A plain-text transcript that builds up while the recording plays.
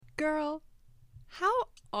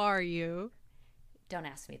are you? Don't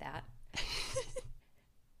ask me that.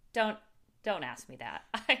 Don't ask me that.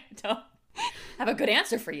 I don't have a good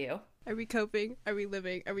answer for you. Are we coping? Are we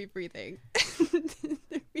living? Are we breathing?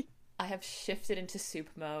 I have shifted into soup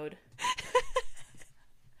mode.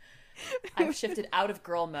 I've shifted out of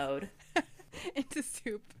girl mode. Into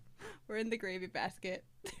soup. We're in the gravy basket.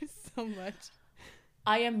 There's so much.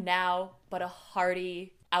 I am now but a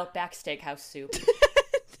hearty Outback Steakhouse soup.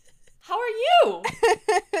 How are you?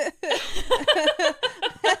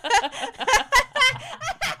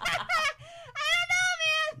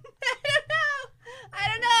 I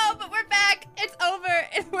don't know, but we're back. It's over,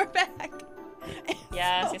 and we're back.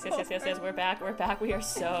 Yes. We're back. We are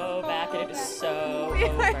so back, and it is so We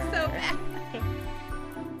over. are so back.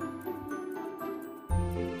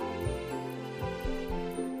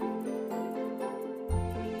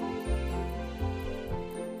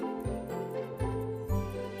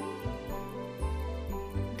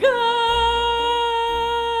 Good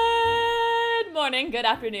morning, good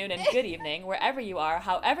afternoon, and good evening, wherever you are,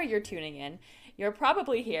 however you're tuning in. You're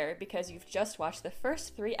probably here because you've just watched the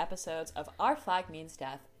first 3 episodes of Our Flag Means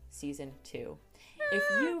Death, Season 2. If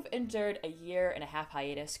you've endured a 1.5-year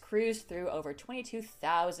hiatus, cruised through over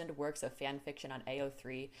 22,000 works of fan fiction on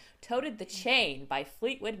AO3, toted the chain by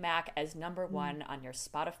Fleetwood Mac as #1 on your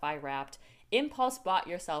Spotify Wrapped, impulse bought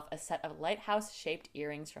yourself a set of lighthouse-shaped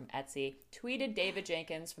earrings from Etsy, tweeted David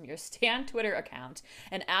Jenkins from your Stan Twitter account,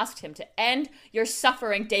 and asked him to end your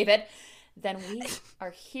suffering, David, then we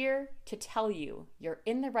are here to tell you you're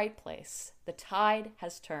in the right place. The tide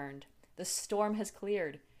has turned. The storm has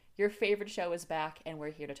cleared. Your favorite show is back, and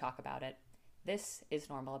we're here to talk about it. This is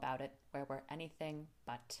Normal About It, where we're anything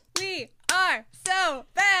but. We are so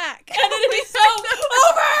back. And it is so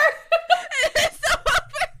over! It is so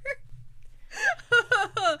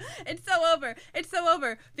over. It's so over. It's so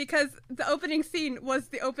over because the opening scene was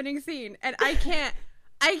the opening scene, and I can't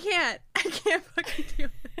fucking do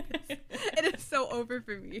this. It is so over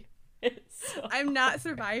for me. It's so I'm not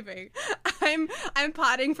surviving. I'm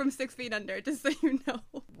potting from 6 feet under, just so you know.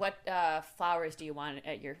 What flowers do you want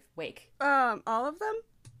at your wake? All of them?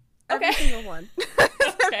 Okay. Every single one.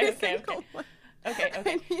 Okay. One. Okay. I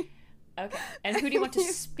mean, Okay. And who do you want to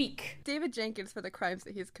speak? David Jenkins for the crimes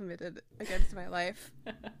that he's committed against my life.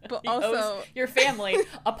 But He also owes your family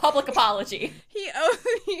a public apology. he owes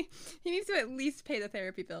me. He needs to at least pay the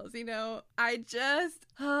therapy bills, you know? I just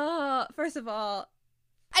first of all,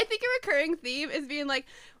 I think a recurring theme is being like,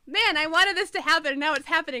 man, I wanted this to happen and now it's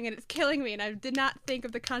happening and it's killing me and I did not think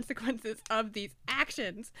of the consequences of these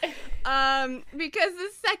actions. Because the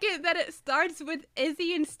second that it starts with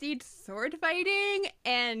Izzy and Steed sword fighting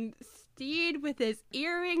and Steed with his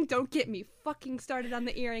earring, don't get me fucking started on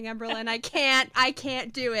the earring, Emberlyn. I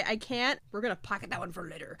can't do it. I can't. We're gonna pocket that one for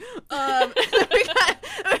later.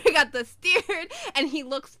 We got the Steed and he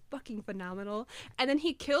looks fucking phenomenal. And then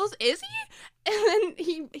he kills Izzy and then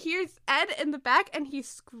he hears Ed in the back and he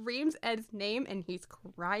screams Ed's name and he's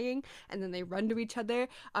crying and then they run to each other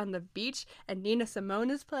on the beach and Nina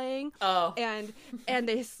Simone is playing. Oh. And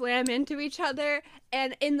they slam into each other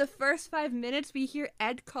and in the first 5 minutes we hear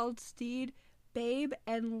Ed called Steed babe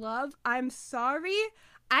and love. I'm sorry.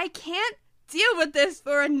 I can't deal with this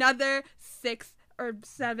for another 6 or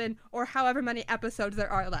 7 or however many episodes there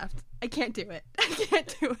are left. I can't do it. I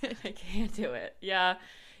can't do it. I can't do it. Yeah.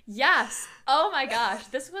 Yes. Oh my gosh.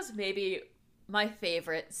 This was maybe my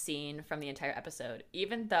favorite scene from the entire episode,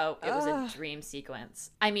 even though it was a dream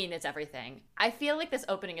sequence. I mean, it's everything. I feel like this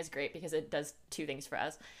opening is great because it does 2 things for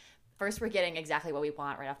us. First, we're getting exactly what we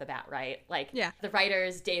want right off the bat, right? Like, yeah. The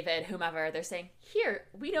writers, David, whomever, they're saying, here,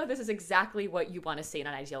 we know this is exactly what you want to see in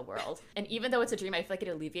an ideal world. And even though it's a dream, I feel like it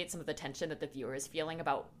alleviates some of the tension that the viewer is feeling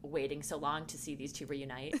about waiting so long to see these 2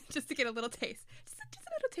 reunite. Just to get a little taste. Just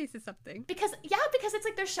a little taste of something. Because it's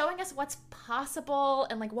like they're showing us what's possible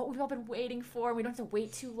and like what we've all been waiting for. We don't have to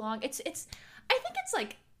wait too long. I think it's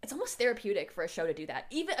like, it's almost therapeutic for a show to do that.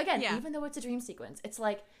 Even though it's a dream sequence, it's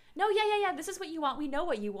like, no, yeah, this is what you want. We know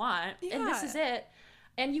what you want, and this is it.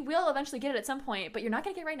 And you will eventually get it at some point, but you're not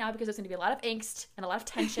going to get it right now because there's going to be a lot of angst and a lot of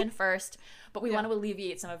tension first. But we want to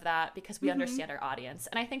alleviate some of that because we understand our audience,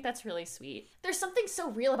 and I think that's really sweet. There's something so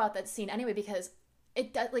real about that scene anyway because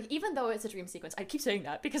it does, like, even though it's a dream sequence, I keep saying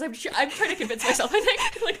that because I'm trying to convince myself. I think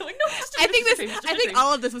no, I think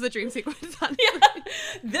all of this was a dream sequence. Honestly.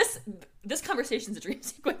 Yeah, this conversation's a dream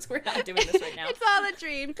sequence. We're not doing this right now. It's all a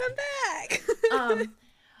dream. Come back.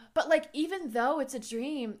 But like, even though it's a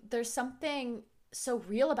dream, there's something so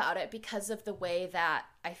real about it because of the way that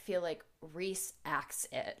I feel like Reese acts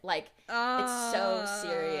it. Like, it's so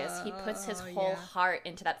serious. He puts his whole heart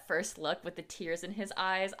into that first look with the tears in his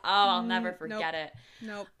eyes. Oh, I'll never forget it.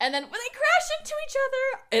 Nope. And then when they crash into each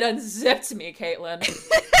other, it unzipped me, Caitlin.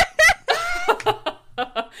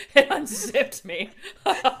 It unzipped me.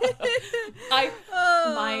 My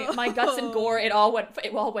guts and gore, it all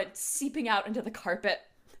went seeping out into the carpet.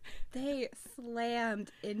 They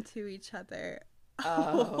slammed into each other.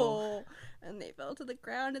 Oh. And they fell to the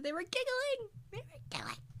ground and they were giggling.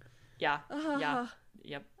 Yeah.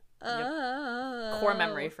 Yep. Core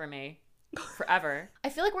memory for me. Forever. I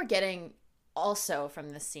feel like we're getting also from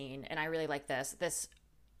this scene, and I really like this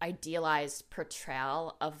idealized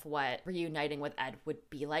portrayal of what reuniting with Ed would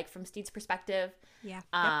be like from Steed's perspective. Yeah.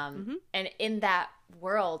 And in that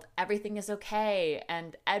world, everything is okay,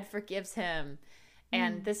 and Ed forgives him.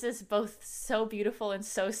 And this is both so beautiful and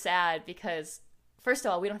so sad because, first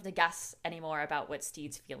of all, we don't have to guess anymore about what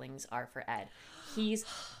Steed's feelings are for Ed. He's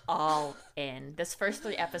all in. This first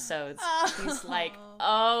 3 episodes, he's like,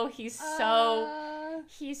 he's so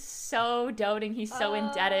doting. He's so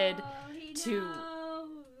indebted to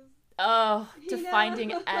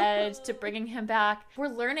finding Ed, to bringing him back. We're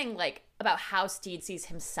learning like about how Steed sees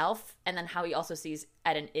himself and then how he also sees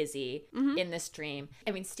Ed and Izzy in this dream.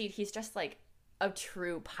 I mean, Steed, he's just like a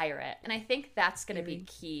true pirate. And I think that's going to be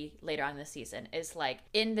key later on this season, is like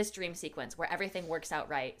in this dream sequence where everything works out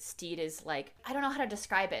right, Steed is like, I don't know how to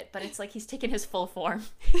describe it, but it's like he's taken his full form.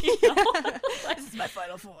 You know? This is my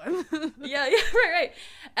final form. yeah, right.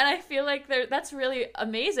 And I feel like that's really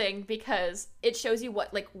amazing because it shows you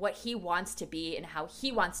what he wants to be and how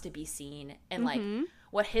he wants to be seen, and like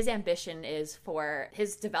what his ambition is for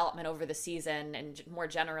his development over the season, and more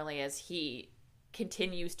generally as he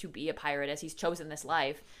continues to be a pirate, as he's chosen this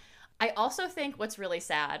life. I also think what's really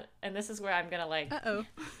sad, and this is where I'm gonna like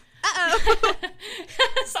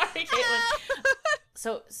sorry, Caitlin.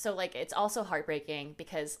 So like it's also heartbreaking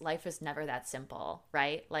because life is never that simple,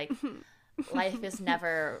 right? Like life is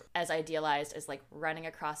never as idealized as like running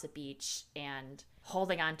across a beach and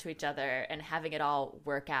holding on to each other and having it all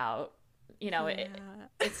work out. You know,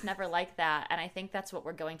 it's never like that. And I think that's what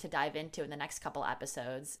we're going to dive into in the next couple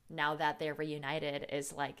episodes, now that they're reunited,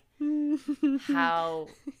 is like how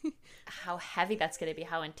heavy that's going to be,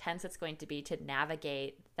 how intense it's going to be to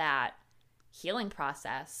navigate that healing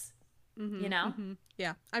process, you know?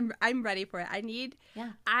 Yeah, I'm ready for it. I need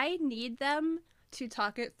them to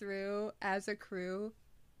talk it through as a crew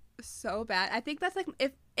so bad. I think that's like,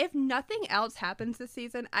 if nothing else happens this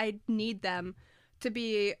season, I need them to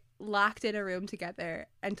be locked in a room together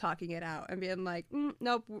and talking it out and being like,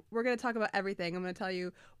 nope, we're going to talk about everything. I'm going to tell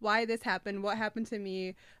you why this happened, what happened to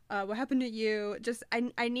me, what happened to you. Just,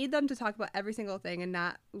 I need them to talk about every single thing and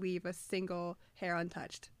not leave a single hair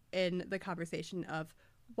untouched in the conversation of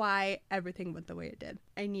why everything went the way it did.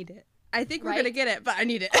 I need it. I think we're going to get it, but I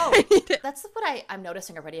need it. I need it. That's what I'm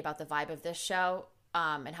noticing already about the vibe of this show,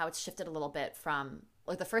 and how it's shifted a little bit from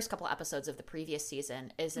like the first couple episodes of the previous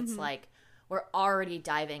season, is it's like, we're already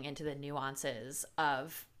diving into the nuances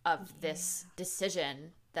of this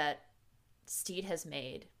decision that Steed has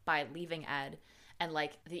made by leaving Ed, and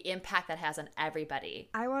like the impact that has on everybody.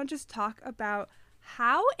 I want to just talk about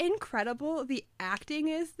how incredible the acting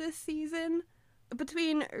is this season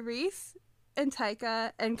between Reese and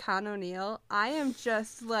Taika and Con O'Neill. I am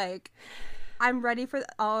just like, I'm ready for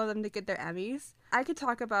all of them to get their Emmys. I could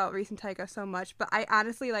talk about Reese and Taika so much, but I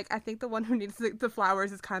honestly, like, I think the one who needs the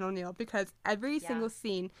flowers is Con O'Neill, because every single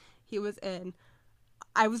scene he was in,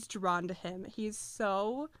 I was drawn to him. He's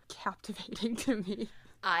so captivating to me.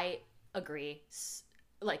 I agree.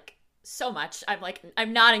 Like, so much.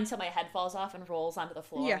 I'm nodding till my head falls off and rolls onto the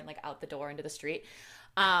floor and, like, out the door into the street.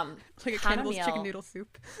 Like a Cannibals chicken noodle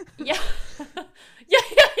soup. Yeah.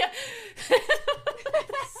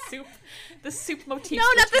 Soup. The soup motif. No,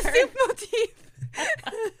 not the soup motif.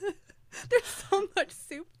 There's so much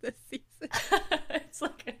soup this season. It's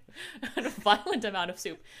like a violent amount of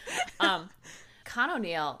soup. Con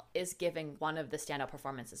O'Neill is giving one of the standout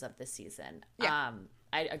performances of this season. I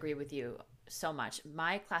agree with you so much.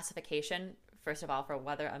 My classification, first of all, for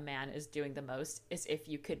whether a man is doing the most is if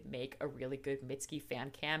you could make a really good Mitski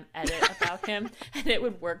fan cam edit about him and it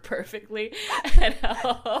would work perfectly. And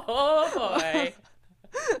oh boy.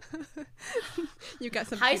 You got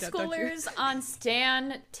some high schoolers on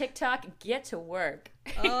Stan TikTok, get to work.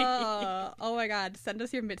 Oh my god, send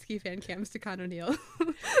us your Mitski fan cams to Con O'Neill.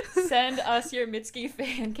 Send us your Mitski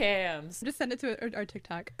fan cams. Just send it to our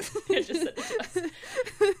TikTok. Just send it to us.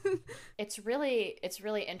 It's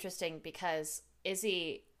really interesting because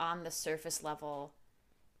Izzy on the surface level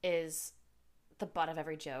is the butt of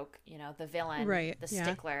every joke, you know, the villain, Right, the yeah.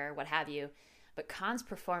 stickler, what have you. But Khan's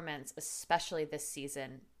performance, especially this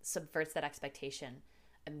season, subverts that expectation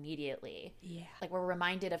immediately. Yeah. Like, we're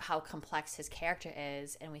reminded of how complex his character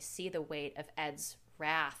is, and we see the weight of Ed's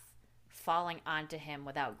wrath falling onto him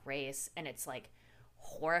without grace. And it's like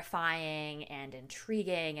horrifying and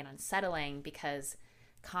intriguing and unsettling because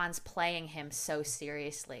Khan's playing him so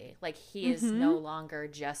seriously. Like, he is no longer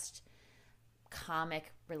just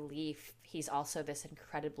comic relief. He's also this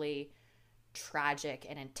incredibly tragic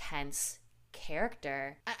and intense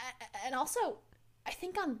character. And also, I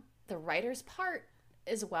think on the writer's part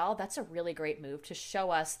as well, that's a really great move to show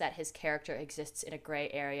us that his character exists in a gray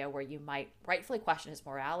area where you might rightfully question his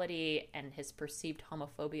morality and his perceived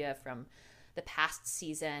homophobia from the past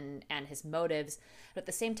season and his motives. But at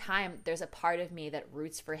the same time, there's a part of me that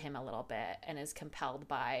roots for him a little bit and is compelled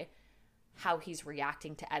by how he's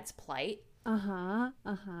reacting to Ed's plight.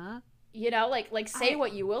 You know, like say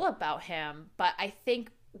what you will about him, but I think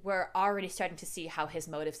we're already starting to see how his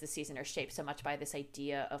motives this season are shaped so much by this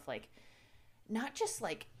idea of, like, not just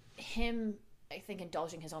like him, I think,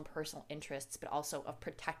 indulging his own personal interests, but also of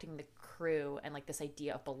protecting the crew and like this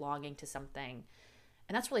idea of belonging to something.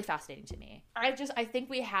 And that's really fascinating to me. I think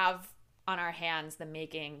we have on our hands the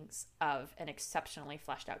makings of an exceptionally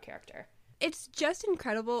fleshed out character. It's just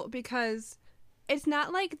incredible because it's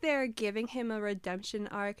not like they're giving him a redemption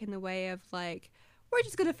arc in the way of like, we're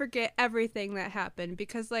just gonna forget everything that happened,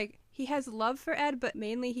 because like he has love for Ed, but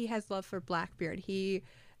mainly he has love for Blackbeard. He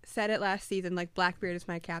said it last season, like, Blackbeard is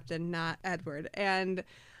my captain, not Edward. And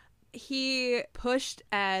he pushed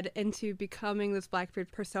Ed into becoming this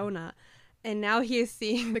Blackbeard persona, and now he is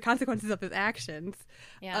seeing the consequences of his actions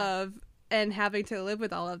and having to live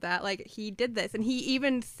with all of that. Like, he did this, and he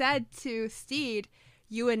even said to Steed,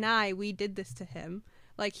 you and I, we did this to him.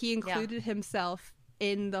 Like, he included himself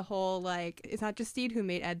in the whole, like, it's not just Steed who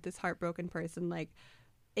made Ed this heartbroken person. Like,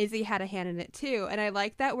 Izzy had a hand in it too. And I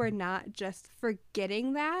like that we're not just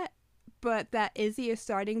forgetting that, but that Izzy is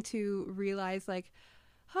starting to realize, like,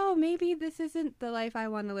 oh, maybe this isn't the life I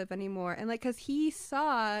want to live anymore. And like, because he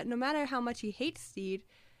saw, no matter how much he hates Steed,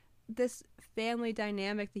 this family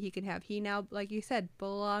dynamic that he can have. He now, like you said,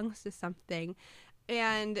 belongs to something.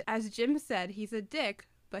 And as Jim said, he's a dick,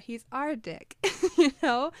 but he's our dick. You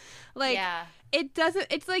know? Like, it doesn't,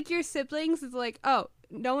 it's like your siblings is like, oh,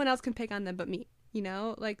 no one else can pick on them but me. You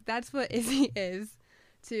know, like, that's what Izzy is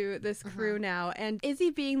to this crew now. And Izzy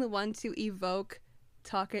being the one to evoke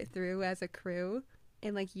Talk It Through as a crew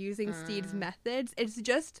and, like, using Steed's methods, it's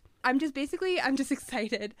just, I'm just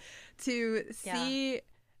excited to see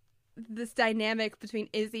this dynamic between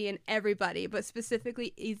Izzy and everybody, but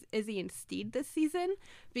specifically Izzy and Steed this season,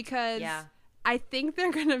 because I think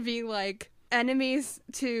they're going to be, like, enemies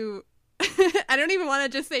to... I don't even want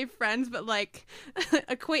to just say friends, but like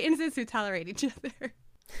acquaintances who tolerate each other.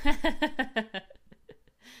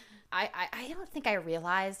 I don't think I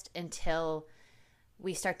realized until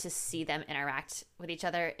we start to see them interact with each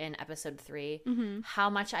other in episode 3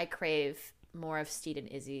 how much I crave more of Steed and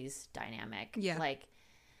Izzy's dynamic. Yeah. Like,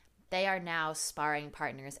 they are now sparring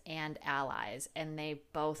partners and allies, and they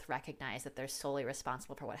both recognize that they're solely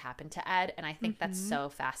responsible for what happened to Ed. And I think that's so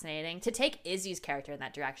fascinating. To take Izzy's character in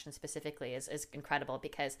that direction specifically is incredible,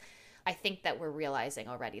 because I think that we're realizing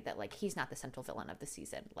already that, like, he's not the central villain of the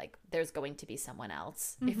season. Like, there's going to be someone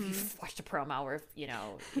else. If you've watched a promo or, you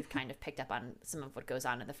know, you've kind of picked up on some of what goes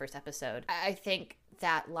on in the first episode. I think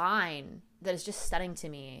that line that is just stunning to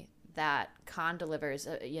me, that Khan delivers,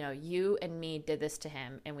 you know, you and me did this to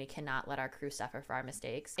him, and we cannot let our crew suffer for our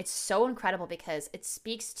mistakes. It's so incredible because it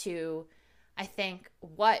speaks to, I think,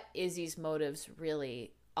 what Izzy's motives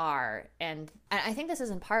really are. And I think this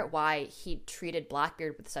is in part why he treated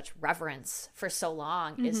Blackbeard with such reverence for so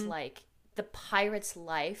long, is like the pirate's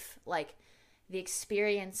life, like the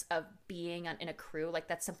experience of being in a crew, like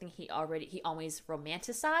that's something he always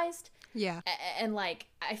romanticized. Yeah. And like,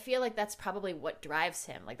 I feel like that's probably what drives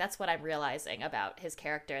him. Like, that's what I'm realizing about his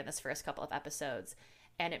character in this first couple of episodes.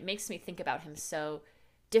 And it makes me think about him so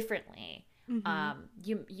differently.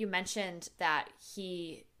 You mentioned that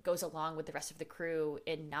he goes along with the rest of the crew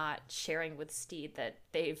in not sharing with Steed that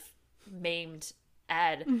they've maimed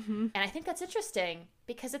Ed. And I think that's interesting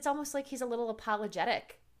because it's almost like he's a little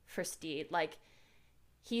apologetic for Steed. Like,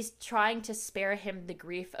 he's trying to spare him the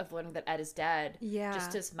grief of learning that Ed is dead,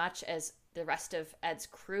 just as much as the rest of Ed's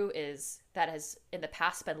crew is, that has in the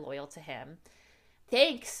past been loyal to him.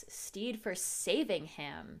 Thanks, Steed, for saving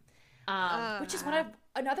him. Which is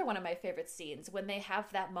another one of my favorite scenes, when they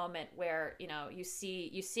have that moment where, you know, you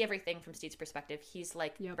see everything from Steed's perspective. He's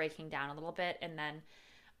like breaking down a little bit, and then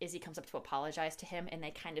Izzy comes up to apologize to him, and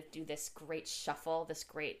they kind of do this great shuffle, this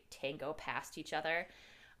great tango past each other,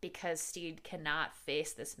 because Steed cannot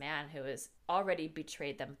face this man who has already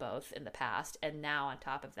betrayed them both in the past, and now on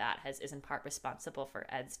top of that is in part responsible for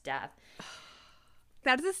Ed's death.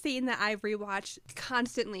 That is a scene that I've rewatched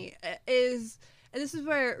constantly. And this is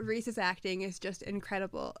where Reese's acting is just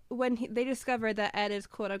incredible. When they discover that Ed is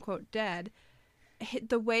quote-unquote dead,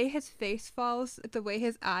 the way his face falls, the way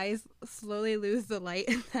his eyes slowly lose the light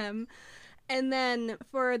in them, and then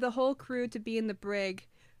for the whole crew to be in the brig,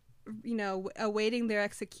 you know, awaiting their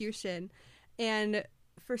execution, and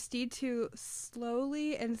for Steed to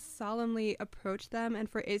slowly and solemnly approach them, and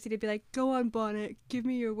for Izzy to be like, go on, Bonnet, give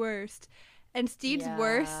me your worst. And Steed's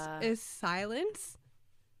worst is silence.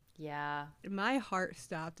 Yeah. My heart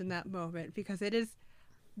stopped in that moment because it is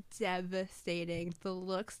devastating. The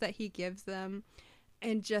looks that he gives them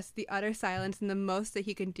and just the utter silence, and the most that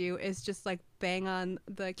he can do is just like bang on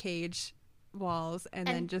the cage walls and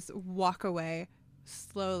then just walk away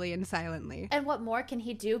slowly and silently. And what more can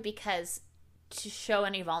he do? Because to show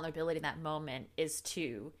any vulnerability in that moment is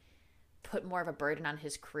to put more of a burden on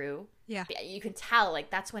his crew. Yeah. You can tell, like,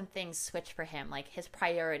 that's when things switch for him. Like, his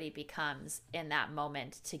priority becomes in that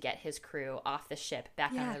moment to get his crew off the ship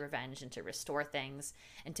back on the Revenge and to restore things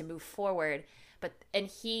and to move forward. And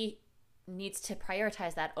he needs to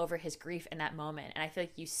prioritize that over his grief in that moment. And I feel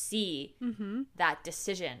like you see that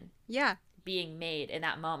decision being made in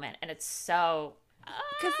that moment. And it's so...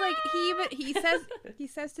 Because like he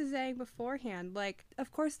says to Zhang beforehand, like,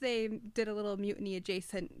 of course they did a little mutiny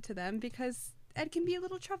adjacent to them because Ed can be a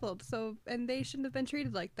little troubled, so, and they shouldn't have been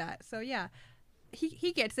treated like that. So yeah,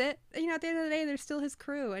 he gets it. You know, at the end of the day, they're still his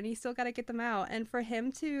crew, and he's still got to get them out. And for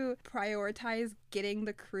him to prioritize getting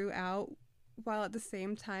the crew out while at the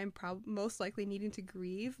same time most likely needing to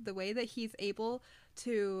grieve, the way that he's able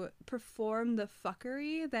to perform the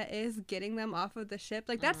fuckery that is getting them off of the ship,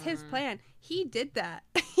 like, that's his plan. He did that.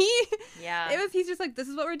 He's just like, this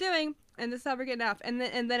is what we're doing and this is how we're getting off, and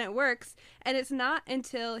then it works. And it's not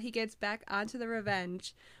until he gets back onto the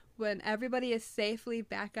Revenge, when everybody is safely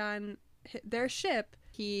back on their ship,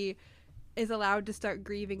 he is allowed to start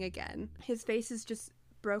grieving again. His face is just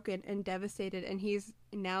broken and devastated, and he's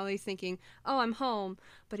thinking, oh, I'm home,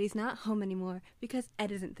 but he's not home anymore because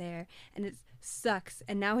Ed isn't there, and it sucks.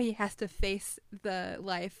 And now he has to face the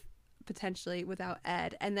life potentially without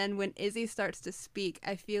Ed. And then when Izzy starts to speak,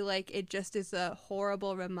 I feel like it just is a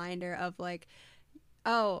horrible reminder of like,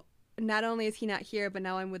 oh, not only is he not here, but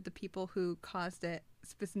now I'm with the people who caused it,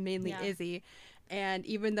 mainly Izzy. And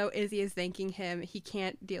even though Izzy is thanking him, he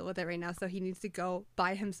can't deal with it right now, so he needs to go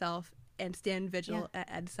by himself and stand vigil at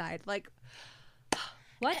Ed's side. Like,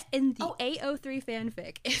 what in the AO3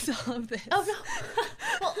 fanfic is all of this? Oh, no.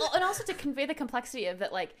 Well, and also to convey the complexity of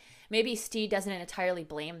it, like, maybe Steed doesn't entirely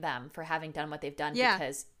blame them for having done what they've done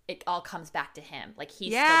because it all comes back to him. Like,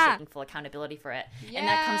 he's still taking full accountability for it. And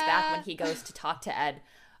that comes back when he goes to talk to Ed,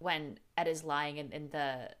 when Ed is lying in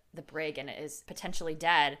the brig and is potentially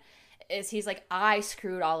dead. He's like, I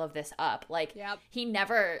screwed all of this up. Like, he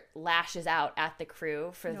never lashes out at the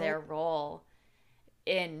crew for their role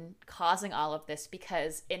in causing all of this,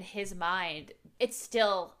 because in his mind, it's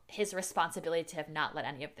still his responsibility to have not let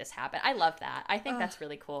any of this happen. I love that. I think that's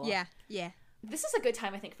really cool. Yeah. This is a good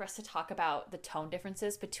time, I think, for us to talk about the tone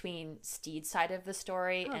differences between Steed's side of the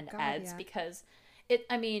story and Ed's, because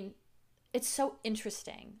it's so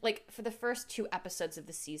interesting. Like, for the first 2 episodes of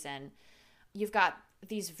the season, you've got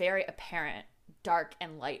these very apparent dark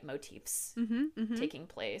and light motifs taking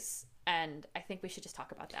place. And I think we should just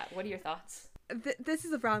talk about that. What are your thoughts? This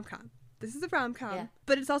is a rom-com.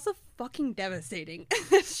 But it's also fucking devastating.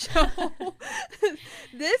 This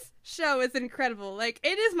show is incredible. Like,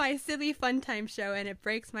 it is my silly fun time show, and it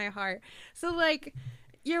breaks my heart. So, like,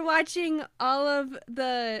 you're watching all of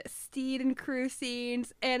the Steed and crew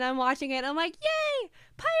scenes, and I'm watching it, and I'm like, yay,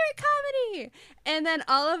 pirate comedy! And then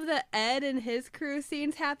all of the Ed and his crew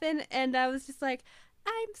scenes happen, and I was just like,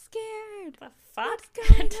 I'm scared. The fuck? What's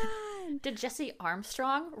going on? Did Jesse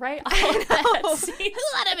Armstrong write all of that scene? Who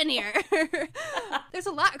let him in here? There's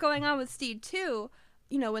a lot going on with Steed, too.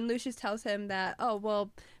 You know, when Lucius tells him that, oh, well,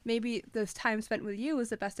 maybe this time spent with you was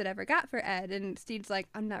the best it ever got for Ed. And Steed's like,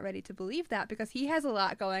 I'm not ready to believe that, because he has a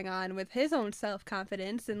lot going on with his own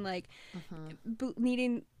self-confidence and, like,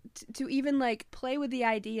 needing to even, like, play with the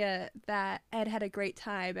idea that Ed had a great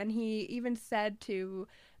time. And he even said to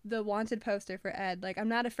the wanted poster for Ed, like, I'm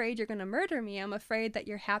not afraid you're going to murder me. I'm afraid that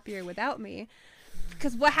you're happier without me.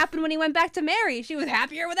 Because what happened when he went back to Mary? She was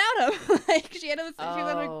happier without him. Like, she had a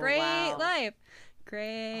great life.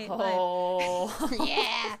 Great life.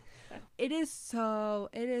 Yeah. it is so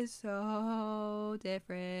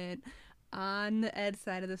different on the Ed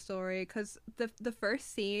side of the story, because the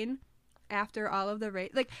first scene after all of the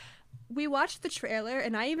like, we watched the trailer,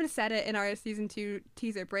 and I even said it in our season 2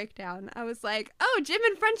 teaser breakdown. I was like, "Oh, Jim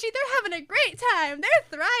and Frenchie, they're having a great time. They're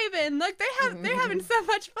thriving. Look, they're having so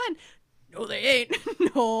much fun." No, they ain't.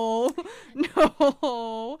 No,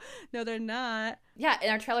 they're not. Yeah, in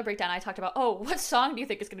our trailer breakdown, I talked about, what song do you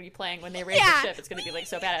think is going to be playing when they raid the ship? It's going to be, like,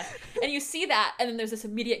 so badass. And you see that, and then there's this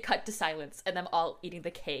immediate cut to silence, and them all eating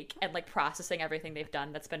the cake and, like, processing everything they've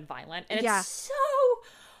done that's been violent. And it's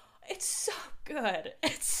so good.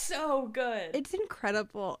 It's so good. It's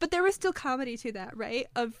incredible. But there was still comedy to that, right?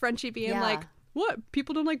 Of Frenchie being like, "What?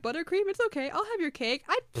 People don't like buttercream? It's okay. I'll have your cake.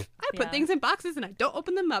 I put things in boxes and I don't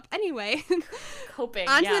open them up anyway." Coping.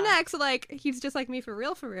 On to the next. Like, he's just like me for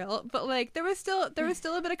real. But like, there was still a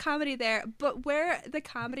bit of comedy there. But where the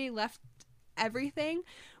comedy left everything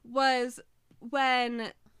was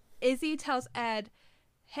when Izzy tells Ed,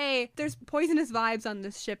 "Hey, there's poisonous vibes on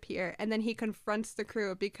this ship here," and then he confronts the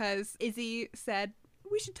crew because Izzy said,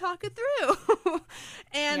 "We should talk it through."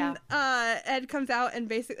 And Ed comes out and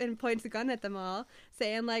basically points a gun at them all,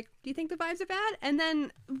 saying like, "Do you think the vibes are bad?" And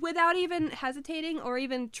then, without even hesitating or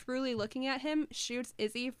even truly looking at him, shoots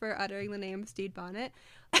Izzy for uttering the name Stede Bonnet.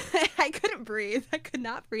 I couldn't breathe. I could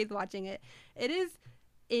not breathe watching it. It is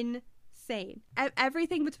insane.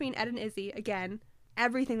 Everything between Ed and Izzy, again,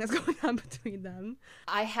 everything that's going on between them.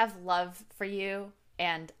 I have love for you,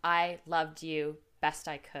 and I loved you best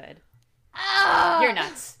I could. You're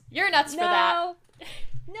nuts. You're nuts for that.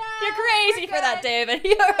 No. You're crazy for that, David.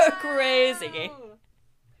 You're crazy.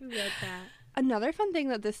 Who wrote that? Another fun thing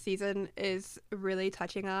that this season is really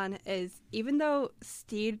touching on is, even though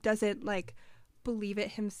Stede doesn't like believe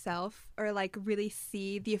it himself or like really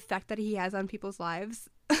see the effect that he has on people's lives,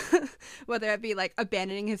 whether it be like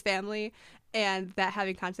abandoning his family and that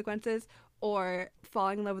having consequences, or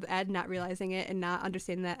falling in love with Ed, not realizing it and not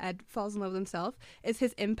understanding that Ed falls in love with himself, is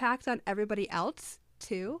his impact on everybody else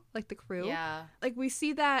too, like the crew. Yeah. Like, we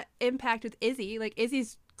see that impact with Izzy. Like,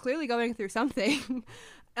 Izzy's clearly going through something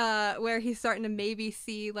where he's starting to maybe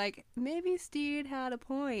see, like, maybe Stede had a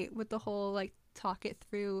point with the whole, like, talk it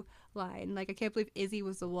through line. Like, I can't believe Izzy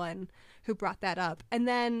was the one who brought that up. And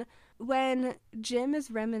then when Jim is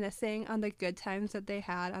reminiscing on the good times that they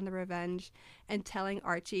had on the Revenge and telling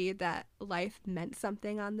Archie that life meant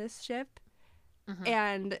something on this ship,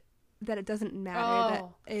 and that it doesn't matter that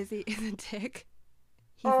Izzy is a dick.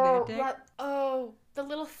 He's their dick. The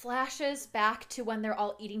little flashes back to when they're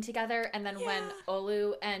all eating together, and then when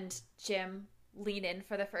Olu and Jim lean in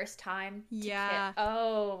for the first time. Yeah.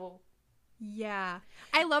 Yeah.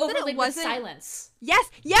 I love that it wasn't silence. Yes.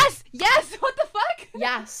 What the fuck?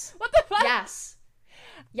 Yes. What the fuck? Yes.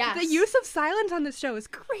 The use of silence on this show is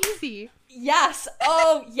crazy. Yes.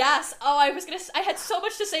 Yes. I had so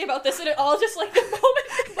much to say about this, and it all just, like, the moment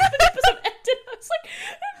the episode ended, I was like,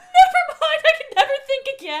 never mind, I can never think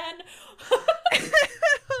again.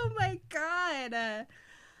 Oh my god.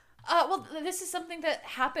 Well, this is something that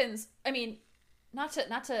happens, I mean, not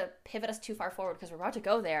to pivot us too far forward, because we're about to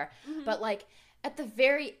go there, but, like, at the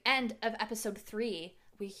very end of episode 3,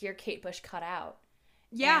 we hear Kate Bush cut out.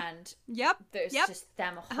 Yeah. And there's just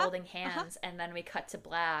them holding hands, and then we cut to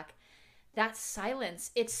black. That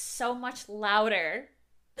silence, it's so much louder.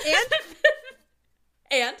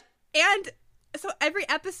 And so every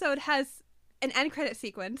episode has an end credit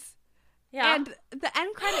sequence. Yeah. And the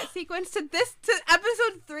end credit sequence to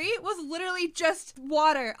episode 3 was literally just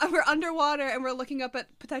water. We're underwater and we're looking up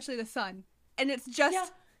at potentially the sun. And it's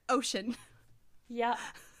just ocean. Yeah.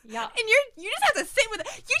 Yeah. And you just have to sit with it.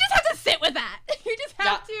 You just have to sit with that. You just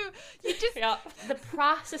have to. The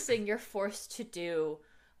processing you're forced to do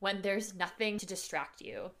when there's nothing to distract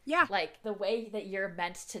you. Yeah. Like, the way that you're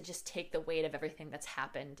meant to just take the weight of everything that's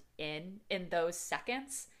happened in those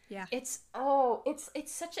seconds. Yeah. It's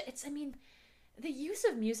I mean, the use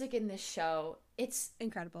of music in this show, it's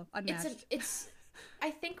incredible. Unmatched. It's I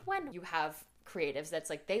think when you have creatives that's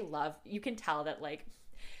like, you can tell that, like,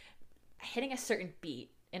 hitting a certain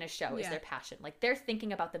beat in a show is their passion. Like, they're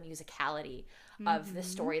thinking about the musicality of the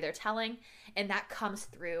story they're telling, and that comes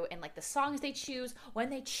through in, like, the songs they choose, when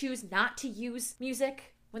they choose not to use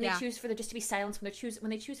music, when they choose for there just to be silence, when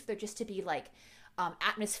they choose for there just to be, like,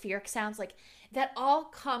 atmospheric sounds. Like, that all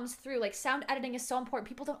comes through. Like, sound editing is so important.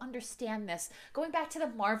 People don't understand this. Going back to the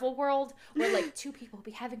Marvel world, where, like, two people will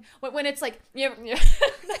be having, when it's like, not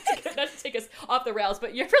to take us off the rails,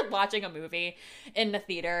 but you're ever watching a movie in the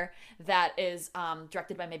theater that is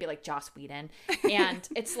directed by maybe, like, Joss Whedon, and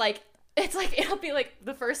it's like, It's like, it'll be like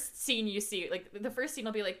the first scene you see, like the first scene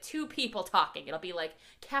will be like two people talking. It'll be like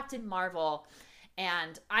Captain Marvel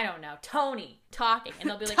and, I don't know, Tony talking. And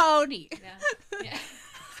they'll be like, Tony. Yeah.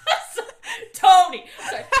 Tony.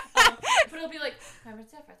 Sorry. But it'll be like, yeah. And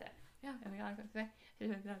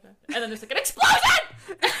then there's like an explosion.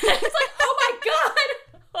 It's like,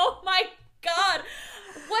 oh my god.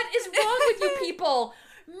 What is wrong with you people?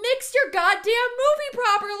 Mix your goddamn movie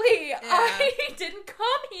properly. Yeah. I didn't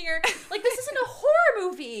come here. Like, this isn't a horror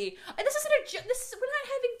movie. We're not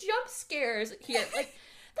having jump scares here. Like,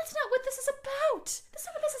 that's not what this is about. That's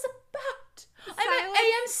not what this is about. I'm at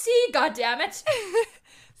AMC, goddammit.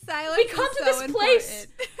 Silence. We come to this place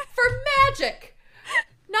for magic,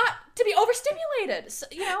 not to be overstimulated. So,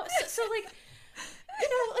 like,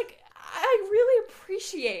 I really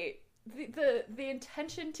appreciate the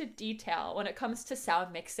attention to detail when it comes to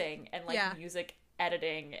sound mixing and like music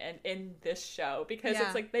editing and in this show, because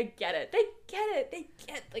it's like they get it,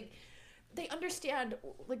 they understand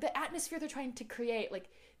like the atmosphere they're trying to create. Like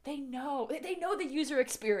they know the user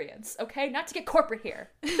experience. Okay, not to get corporate here,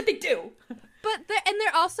 but they do. But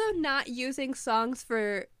they're also not using songs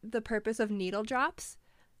for the purpose of needle drops.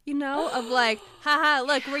 Of like, haha,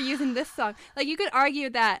 look, we're using this song. Like, you could argue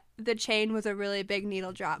that The Chain was a really big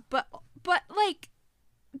needle drop, but like,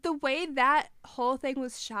 the way that whole thing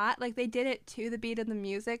was shot, like, they did it to the beat of the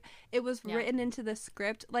music. It was written into the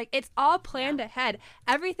script. Like, it's all planned ahead.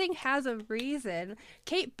 Everything has a reason.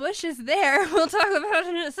 Kate Bush is there. We'll talk about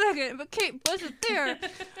it in a second, but Kate Bush is there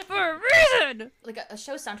for a reason. Like, a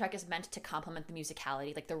show's soundtrack is meant to complement the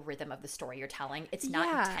musicality, like, the rhythm of the story you're telling. It's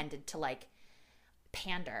not intended to, like,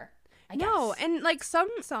 pander, I guess. No, and like some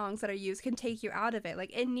songs that are used can take you out of it.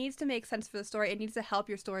 Like, it needs to make sense for the story. It needs to help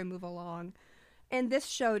your story move along. And this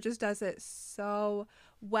show just does it so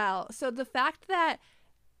well. So the fact that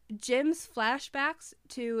Jim's flashbacks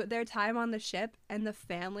to their time on the ship and the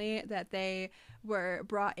family that they were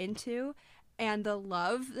brought into and the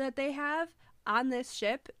love that they have on this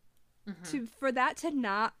ship, for that to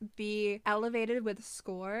not be elevated with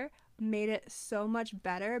score made it so much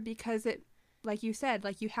better, because it, like you said,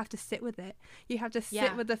 like, you have to sit with it. You have to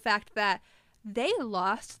sit with the fact that they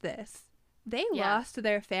lost this. They lost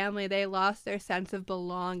their family. They lost their sense of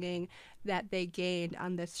belonging that they gained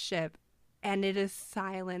on this ship. And it is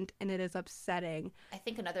silent and it is upsetting. I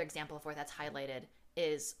think another example of where that's highlighted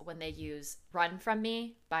is when they use Run From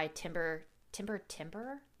Me by Timber Timbre?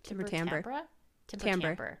 Timbre.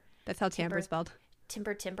 Timbre. That's how timbre is spelled.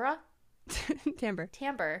 Timbre? Timbre.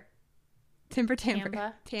 Timbre.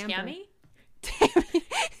 Tammy?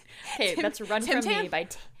 Okay, that's Run From Me by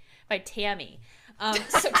Tammy.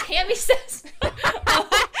 So Tammy says,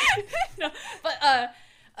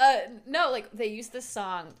 no, like, they use this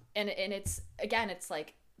song, and it's, again, it's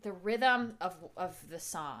like the rhythm of the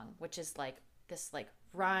song, which is like this, like,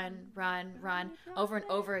 run over and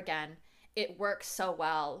over again. It works so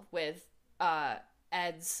well with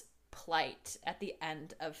Ed's plight at the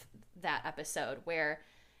end of that episode, where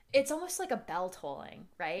it's almost like a bell tolling,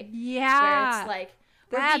 right? Yeah. Where it's like,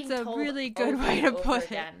 that's a really good way to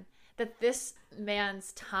put it. That this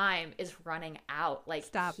man's time is running out. Like,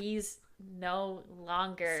 he's no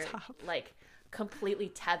longer like completely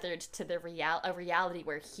tethered to the reality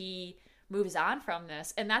where he moves on from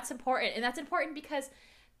this. And that's important. And that's important because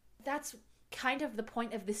that's kind of the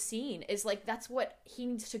point of the scene, is like, that's what he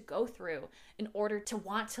needs to go through in order to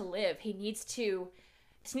want to live. He needs to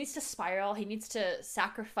spiral. He needs to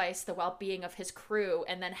sacrifice the well-being of his crew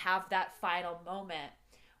and then have that final moment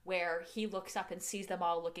where he looks up and sees them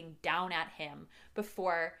all looking down at him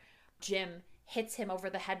before Jim hits him over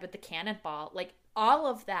the head with the cannonball. Like, all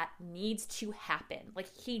of that needs to happen. Like,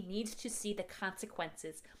 he needs to see the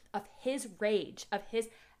consequences of his rage, of his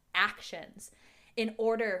actions, in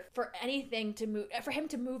order for anything to move, for him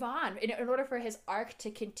to move on, in order for his arc to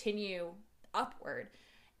continue upward.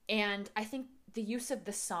 And I think the use of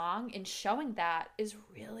the song in showing that is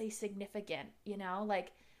really significant.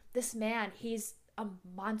 Like, this man, he's a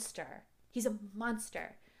monster. He's a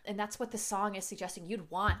monster. And that's what the song is suggesting.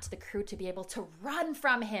 You'd want the crew to be able to run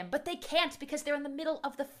from him, but they can't, because they're in the middle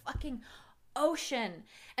of the fucking ocean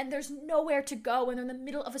and there's nowhere to go, and they're in the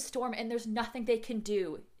middle of a storm and there's nothing they can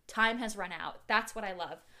do. Time has run out. That's what I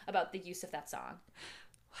love about the use of that song.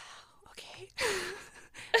 Wow. Okay.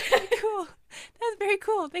 Very cool. That's very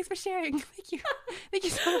cool. Thanks for sharing. Thank you. Thank you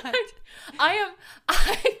so much. I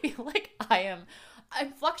feel like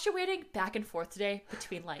I'm fluctuating back and forth today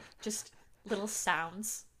between, like, just little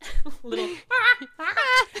sounds, little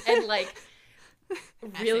and, like,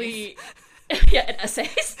 really and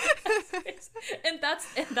essays. and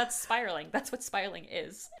that's spiraling. That's what spiraling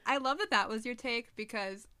is. I love that was your take,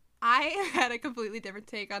 because I had a completely different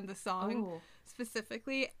take on the song Ooh.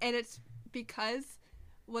 specifically, and it's because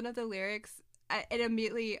one of the lyrics, it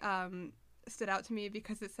immediately stood out to me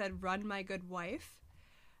because it said, "Run, my good wife."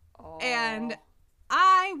 Oh. And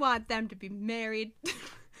I want them to be married.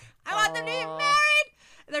 I want them to be married.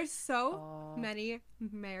 There's so many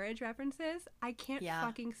marriage references. I can't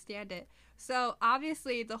fucking stand it. So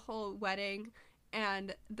obviously the whole wedding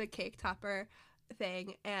and the cake topper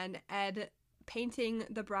thing and Ed painting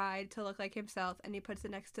the bride to look like himself and he puts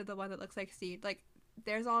it next to the one that looks like Steve. Like,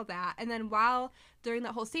 there's all that. And then during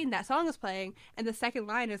that whole scene, that song is playing and the second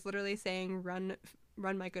line is literally saying, run,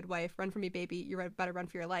 my good wife, run for me, baby, you better run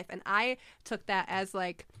for your life. And I took that as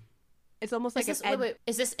like, it's almost like wait,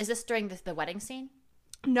 is this during the wedding scene?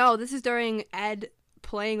 No, this is during Ed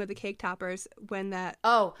playing with the cake toppers when that's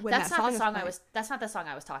not the song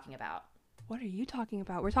I was talking about. What are you talking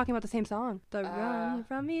about? We're talking about the same song. Run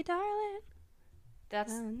from me, darling.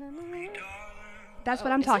 That's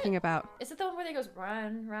what I'm talking about. Is it the one where they goes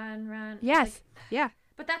run, run, run? Yes. Yeah.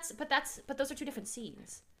 But those are two different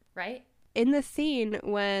scenes, right? In the scene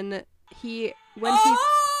when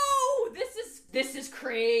this is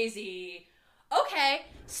crazy. Okay,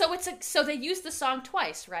 so they use the song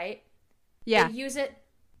twice, right? Yeah. They use it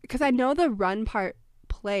because I know the run part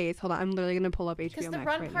plays. Hold on, I'm literally gonna pull up HBO Max because the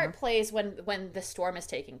right run part now. plays when the storm is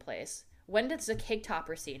taking place. When does the cake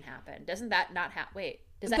topper scene happen? Doesn't that not happen? Wait,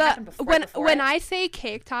 does that happen before? When I say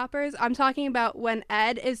cake toppers, I'm talking about when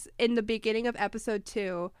Ed is in the beginning of episode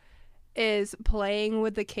 2. Is playing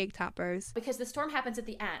with the cake toppers. Because the storm happens at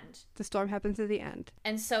the end. The storm happens at the end.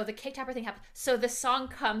 And so the cake topper thing happens. So the song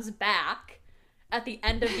comes back at the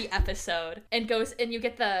end of the episode and goes, and you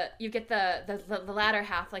get the latter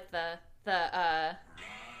half, like the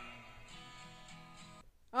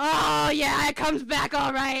Oh yeah, it comes back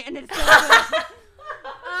all right, and it's so good.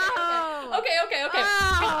 Okay.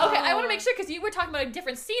 Oh. Okay, I want to make sure because you were talking about a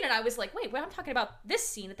different scene, and I was like, wait, I'm talking about this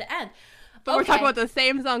scene at the end. But we're talking about the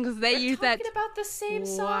same song because they use that. We're talking about the same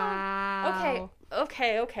song. Wow.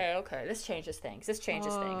 Okay. This changes things.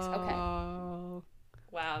 Okay.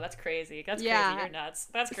 Wow, that's crazy. Crazy. You're nuts.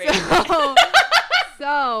 That's crazy.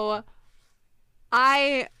 So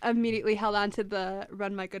I immediately held on to the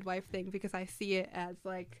 "Run, my good wife" thing because I see it as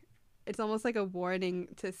like it's almost like a warning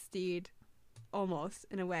to Steed. Almost,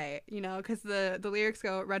 in a way, because the lyrics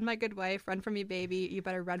go, "Run, my good wife, run for me, baby, you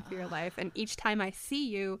better run for your life. And each time I see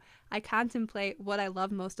you, I contemplate what I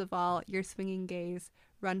love most of all, your swinging gaze,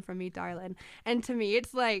 run from me, darling." And to me,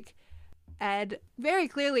 it's like Ed very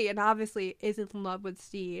clearly and obviously is in love with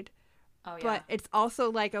Steed. Oh, yeah. But it's also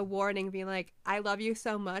like a warning being like, I love you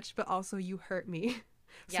so much, but also you hurt me.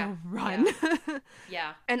 So run.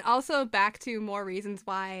 Yeah. And also back to more reasons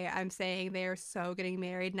why I'm saying they're so getting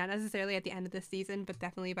married, not necessarily at the end of this season, but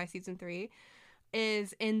definitely by season 3,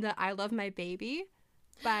 is in the "I Love My Baby"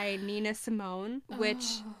 by Nina Simone,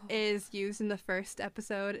 which is used in the first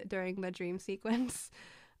episode during the dream sequence.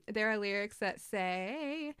 There are lyrics that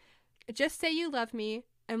say, "Just say you love me,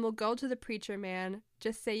 and we'll go to the preacher man.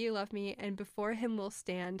 Just say you love me, and before him we'll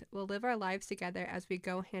stand. We'll live our lives together as we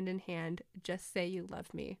go hand in hand. Just say you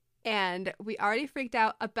love me." And we already freaked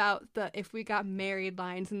out about the "if we got married"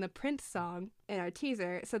 lines in the Prince song in our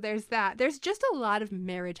teaser. So there's that. There's just a lot of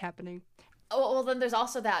marriage happening. Oh, well, then there's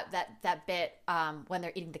also that bit when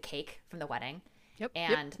they're eating the cake from the wedding.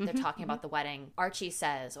 And they're talking about the wedding. Archie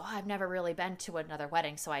says, "Oh, I've never really been to another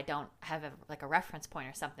wedding, so I don't have a reference point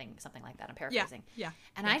or something like that." I'm paraphrasing. Yeah.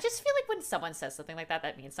 And I just feel like when someone says something like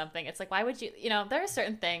that means something. It's like, why would you? There are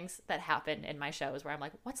certain things that happen in my shows where I'm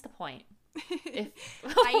like, what's the point? Why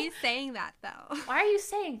are you saying that though? Why are you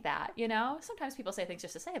saying that? Sometimes people say things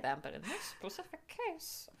just to say them, but in this specific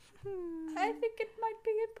case, I think it might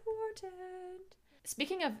be important.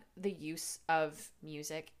 Speaking of the use of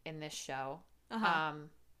music in this show.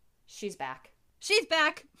 She's back. She's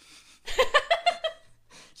back.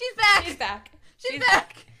 She's back.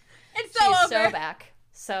 It's so over. So back.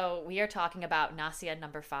 So we are talking about Nasia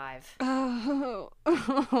number 5. Oh,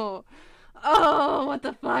 what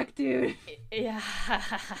the fuck, dude? Yeah.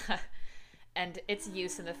 And its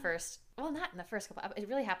use in the first, well, not in the first couple, it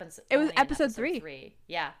really happens. It was episode 3.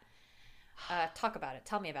 Yeah. Talk about it.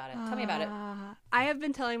 Tell me about it. I have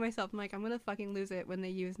been telling myself, I'm like, I'm gonna fucking lose it when they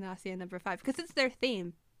use Nasia number 5 because it's their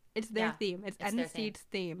theme. It's their theme. It's Ed and Steed's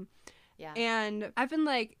theme. Yeah. And I've been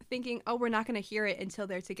like thinking, oh, we're not gonna hear it until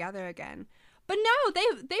they're together again. But no, they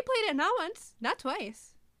played it not once, not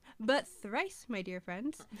twice, but thrice, my dear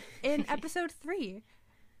friends, in episode 3.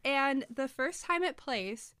 And the first time it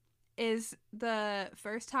plays is the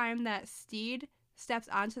first time that Steed steps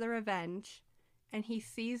onto the Revenge. and he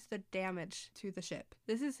sees the damage to the ship.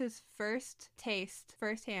 This is his first taste,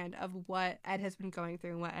 firsthand, of what Ed has been going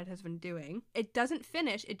through and what Ed has been doing. It doesn't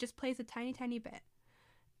finish, it just plays a tiny, tiny bit.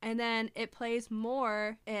 And then it plays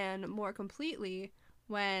more and more completely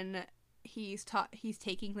when he's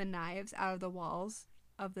taking the knives out of the walls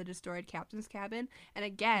of the destroyed captain's cabin. And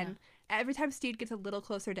again, every time Steed gets a little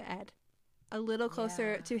closer to Ed, a little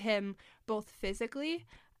closer to him, both physically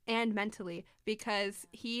and mentally, because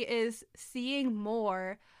he is seeing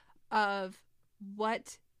more of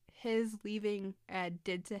what his leaving Ed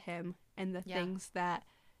did to him and the things that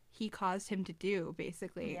he caused him to do,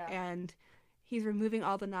 basically. And he's removing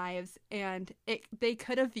all the knives, and they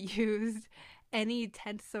could have used any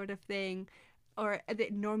tense sort of thing or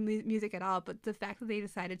no music at all, but the fact that they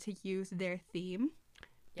decided to use their theme,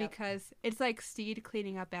 because it's like Steed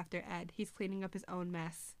cleaning up after Ed. He's cleaning up his own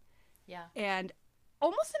mess. Yeah. And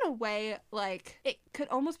almost in a way, like, it could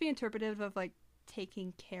almost be interpretive of, like,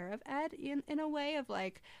 taking care of Ed in a way of,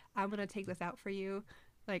 like, I'm going to take this out for you.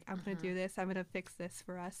 Like, I'm going to do this. I'm going to fix this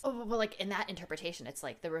for us. Oh, well, like, in that interpretation, it's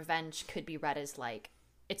like the revenge could be read as, like,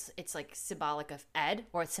 it's like symbolic of Ed,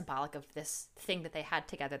 or it's symbolic of this thing that they had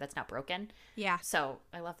together that's not broken. Yeah. So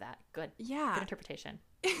I love that. Good. Yeah. Good interpretation.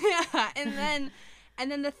 Yeah. And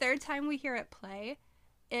then the third time we hear it play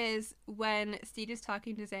is when Steed is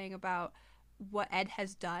talking to Zhang about what Ed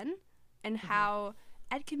has done and how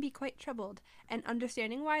Ed can be quite troubled, and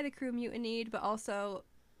understanding why the crew mutinied, but also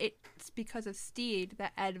it's because of Steed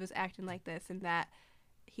that Ed was acting like this, and that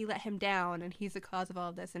he let him down, and he's the cause of all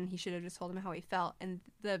of this, and he should have just told him how he felt. And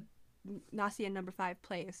the Nasia number 5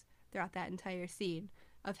 plays throughout that entire scene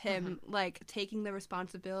of him like taking the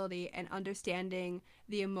responsibility and understanding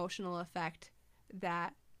the emotional effect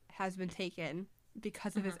that has been taken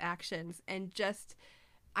because of his actions. And just,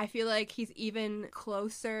 I feel like he's even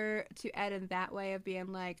closer to Ed in that way of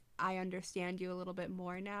being like, I understand you a little bit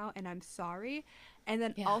more now, and I'm sorry. And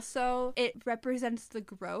then also it represents the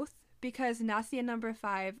growth, because Nasia number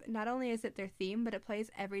 5, not only is it their theme, but it plays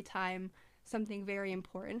every time something very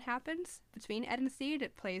important happens between Ed and Steed.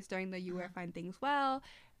 It plays during the You Wear Fine Things Well.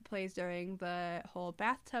 It plays during the whole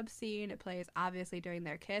bathtub scene. It plays obviously during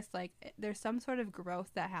their kiss. Like, there's some sort of growth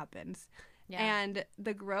that happens. Yeah. And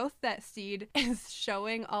the growth that Steed is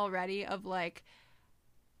showing already of, like,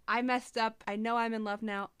 I messed up. I know I'm in love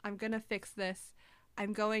now. I'm going to fix this.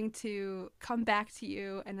 I'm going to come back to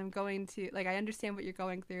you, and I'm going to, like, I understand what you're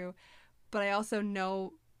going through, but I also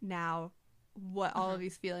know now what all of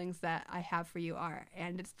these feelings that I have for you are.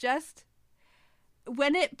 And it's just,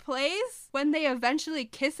 when it plays, when they eventually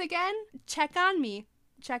kiss again, check on me.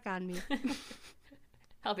 Check on me.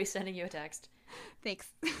 I'll be sending you a text. Thanks.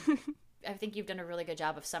 I think you've done a really good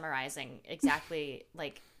job of summarizing exactly,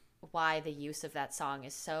 like, why the use of that song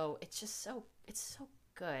is so, it's so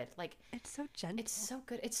good. Like, it's so gentle. It's so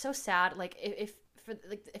good. It's so sad. Like,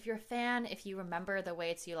 if you're a fan, if you remember the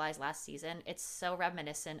way it's utilized last season, it's so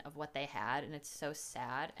reminiscent of what they had, and it's so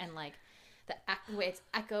sad. And, like, the way it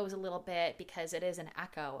echoes a little bit, because it is an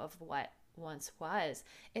echo of what once was.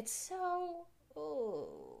 It's so,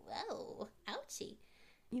 ouchie.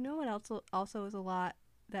 You know what also is a lot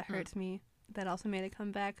that hurts me, that also made a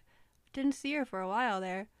comeback? Didn't see her for a while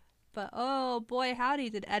there, but oh boy howdy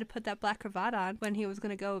did Ed put that black cravat on when he was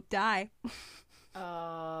gonna go die.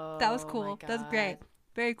 Oh, that was cool. That was great.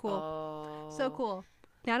 Very cool. Oh. So cool.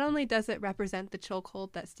 Not only does it represent the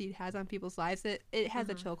chokehold that Steed has on people's lives, it has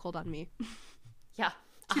a chokehold on me. Yeah,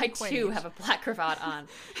 I too have a black cravat on.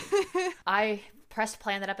 I pressed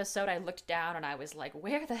play on that episode. I looked down and I was like,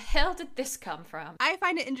 where the hell did this come from? I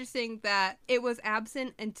find it interesting that it was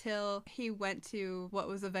absent until he went to what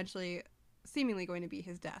was eventually seemingly going to be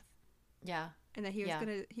his death. Yeah. And that he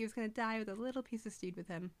was gonna die with a little piece of Steed with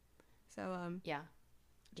him. So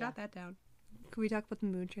jot that down. Can we talk about the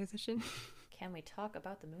moon transition? Can we talk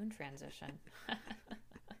about the moon transition?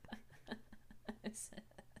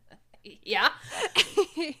 Yeah.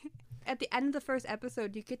 At the end of the first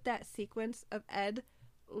episode, you get that sequence of Ed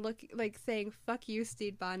saying, fuck you,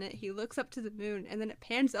 Steed Bonnet. He looks up to the moon, and then it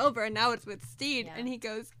pans over, and now it's with Steed, and he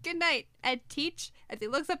goes, good night, Ed Teach, as he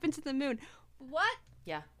looks up into the moon. What?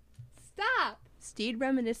 Yeah. Stop. Steed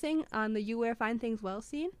reminiscing on the You Wear Fine Things Well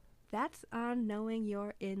scene. That's on knowing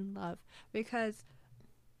you're in love, because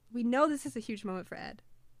we know this is a huge moment for Ed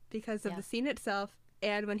because of the scene itself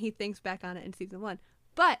and when he thinks back on it in season 1.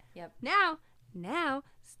 But now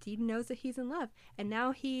Steed knows that he's in love, and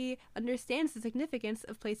now he understands the significance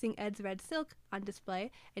of placing Ed's red silk on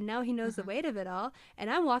display, and now he knows the weight of it all, and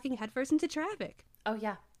I'm walking headfirst into traffic. Oh,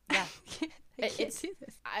 yeah. Yeah. I can't do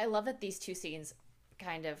this. I love that these two scenes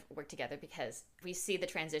kind of work together because we see the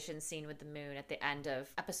transition scene with the moon at the end of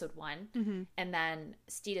episode 1, and then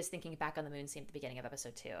Steed is thinking back on the moon scene at the beginning of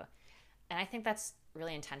episode 2. And I think that's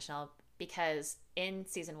really intentional because in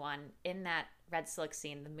season 1, in that red silk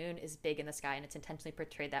scene, the moon is big in the sky, and it's intentionally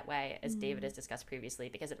portrayed that way, as David has discussed previously,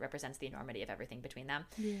 because it represents the enormity of everything between them.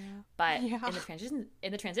 Yeah. But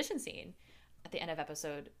in the transition scene at the end of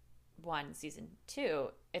episode 1, season 2,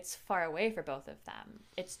 it's far away for both of them.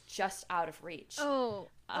 It's just out of reach. No.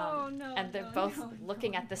 And they're both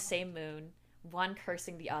looking at the same moon, one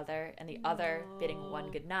cursing the other, and the other bidding one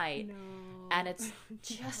goodnight. And it's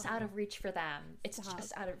just out of reach for them. It's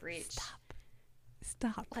just out of reach.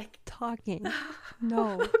 Stop like talking.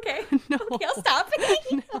 No. Okay. No. Okay, I'll stop.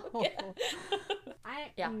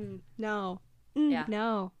 No.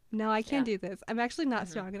 No, I can't do this. I'm actually not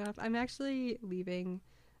strong enough. I'm actually leaving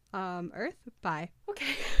Earth. Bye.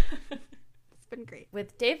 Okay. It's been great.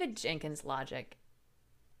 With David Jenkins' logic,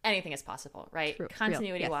 anything is possible, right? True.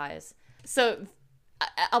 Continuity-wise. So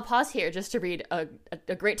I'll pause here just to read a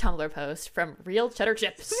great Tumblr post from Real Cheddar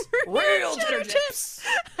Chips. Real Cheddar Chips!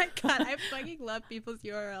 God, I fucking love people's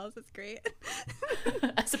URLs. It's great.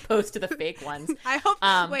 As opposed to the fake ones. I hope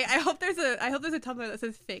there's a Tumblr that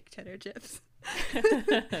says fake Cheddar Chips.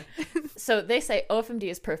 So they say OFMD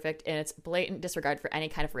is perfect in its blatant disregard for any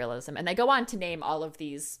kind of realism. And they go on to name all of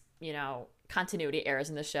these, continuity errors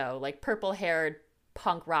in the show, like purple-haired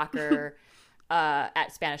punk rocker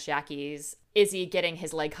at Spanish Jackie's, Izzy getting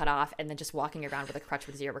his leg cut off and then just walking around with a crutch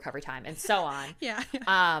with 0 recovery time, and so on. Yeah.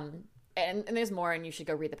 And there's more, and you should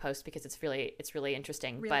go read the post because it's really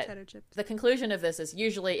interesting. Real but Cheddar Chips. The conclusion of this is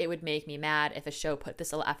usually it would make me mad if a show put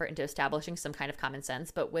this little effort into establishing some kind of common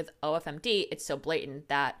sense. But with OFMD, it's so blatant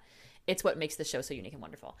that it's what makes the show so unique and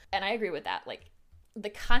wonderful. And I agree with that. Like, the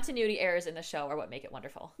continuity errors in the show are what make it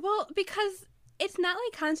wonderful. Well, because it's not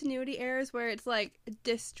like continuity errors where it's like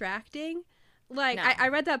distracting. Like, no. I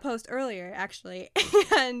read that post earlier, actually,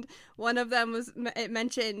 and one of them was, it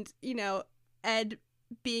mentioned, Ed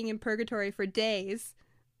being in purgatory for days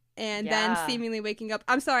and then seemingly waking up.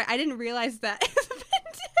 I'm sorry, I didn't realize that. It's been days.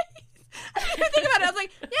 I didn't think about it. I was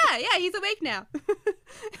like, yeah, he's awake now.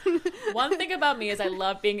 One thing about me is I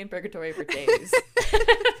love being in purgatory for days.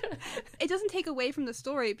 It doesn't take away from the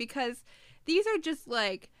story because these are just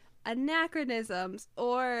like anachronisms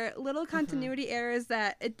or little continuity errors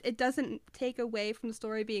that it doesn't take away from the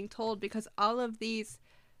story being told, because all of these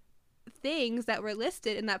things that were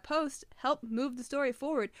listed in that post help move the story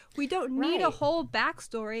forward. We don't need a whole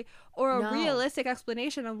backstory or a realistic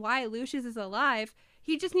explanation on why Lucius is alive.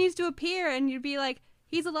 He just needs to appear and you'd be like,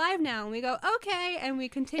 he's alive now, and we go, okay, and we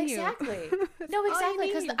continue. Exactly. No, exactly,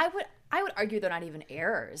 because I would argue they're not even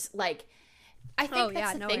errors. Like, I think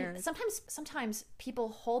that's the thing. Errors. Sometimes people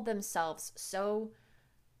hold themselves so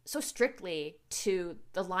strictly to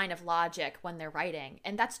the line of logic when they're writing,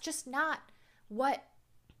 and that's just not what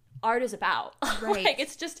art is about. Right. Like,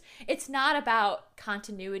 it's not about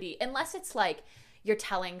continuity unless it's like you're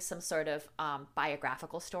telling some sort of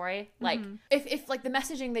biographical story. Like, if like the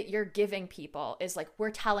messaging that you're giving people is like,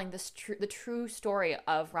 we're telling the true story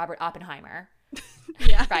of Robert Oppenheimer.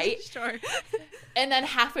 Yeah, right? Sure. And then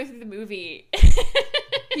halfway through the movie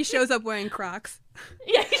he shows up wearing Crocs.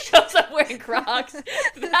 Yeah, he shows up wearing Crocs.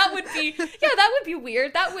 That would be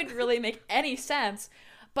weird. That wouldn't really make any sense.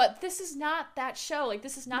 But this is not that show. Like,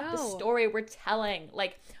 this is not the story we're telling.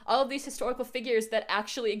 Like, all of these historical figures that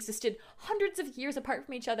actually existed hundreds of years apart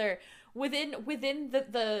from each other within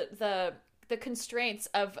the constraints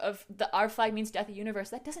of the Our Flag Means Death universe,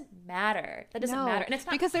 that doesn't matter. That doesn't matter. And it's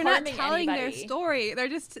not because they're not telling anybody. Their story.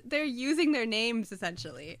 They're using their names,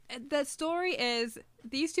 essentially. The story is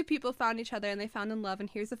these two people found each other and they found in love, and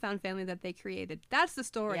here's the found family that they created. That's the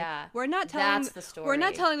story. Yeah, we're not telling that's the story. We're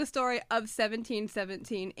not telling the story of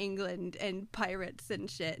 1717 England and pirates and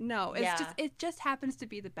shit. No, it just happens to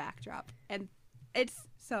be the backdrop, and it's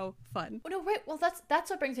so fun. No, right. Well, that's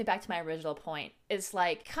what brings me back to my original point. Is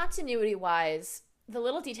like, continuity-wise, the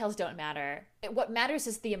little details don't matter. What matters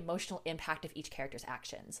is the emotional impact of each character's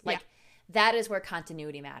actions. Like, that is where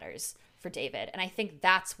continuity matters for David. And I think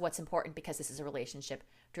that's what's important because this is a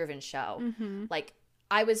relationship-driven show. Like,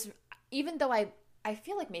 even though I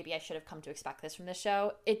feel like maybe I should have come to expect this from this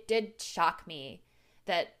show, it did shock me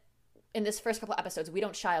that in this first couple episodes, we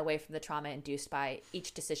don't shy away from the trauma induced by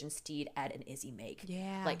each decision Steed, Ed, and Izzy make.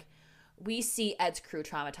 Yeah. Like, we see Ed's crew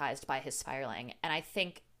traumatized by his spiraling. And I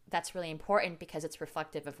think that's really important because it's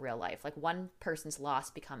reflective of real life. Like, one person's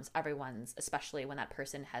loss becomes everyone's, especially when that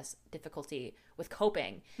person has difficulty with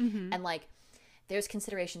coping. And, like, there's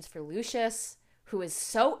considerations for Lucius, who is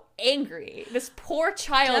so angry. This poor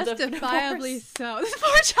child Justifiably so. This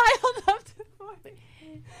poor child of divorce.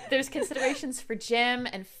 There's considerations for Jim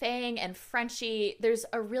and Fang and Frenchie. There's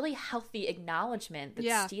a really healthy acknowledgement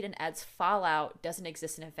that Steed and Ed's fallout doesn't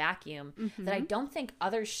exist in a vacuum that I don't think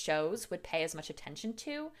other shows would pay as much attention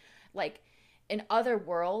to. Like, in other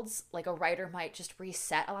worlds, like, a writer might just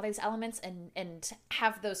reset a lot of these elements and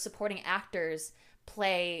have those supporting actors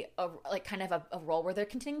play a role where they're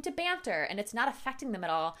continuing to banter and it's not affecting them at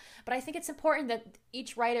all. But I think it's important that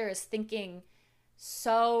each writer is thinking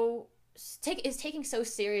taking so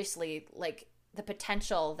seriously, like, the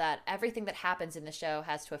potential that everything that happens in the show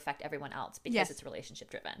has to affect everyone else because it's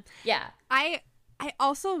relationship driven. Yeah. I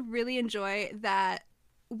also really enjoy that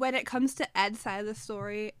when it comes to Ed's side of the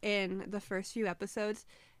story in the first few episodes,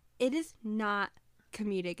 it is not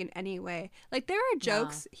comedic in any way. Like, there are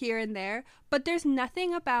jokes here and there, but there's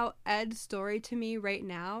nothing about Ed's story to me right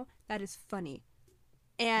now that is funny.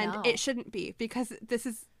 And it shouldn't be, because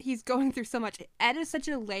he's going through so much. Ed is such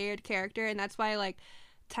a layered character, and that's why, like,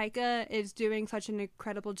 Taika is doing such an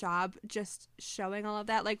incredible job just showing all of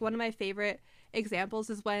that. Like, one of my favorite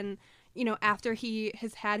examples is when, you know, after he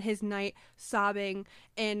has had his night sobbing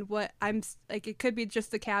in what I'm, like, it could be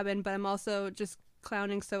just the cabin, but I'm also just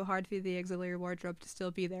clowning so hard for the auxiliary wardrobe to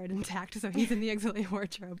still be there and intact. So he's in the auxiliary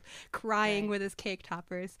wardrobe crying with his cake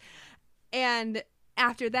toppers. And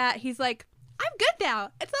after that, he's like, I'm good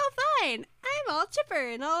now. It's all fine. I'm all chipper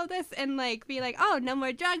and all of this. And, like, be like, oh, no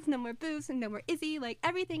more drugs, no more booze, and no more Izzy. Like,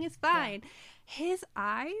 everything is fine. Yeah. His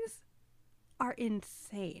eyes are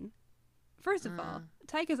insane. First of all,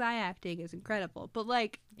 Taika's eye acting is incredible. But,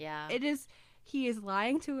 like, he is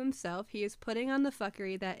lying to himself. He is putting on the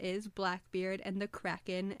fuckery that is Blackbeard and the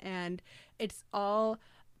Kraken. And it's all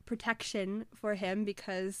protection for him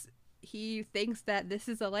because he thinks that this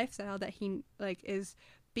is a lifestyle that he, like,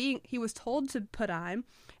 he was told to put on,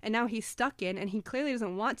 and now he's stuck in, and he clearly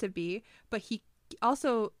doesn't want to be, but he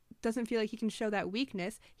also doesn't feel like he can show that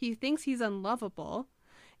weakness. He thinks he's unlovable.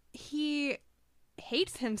 He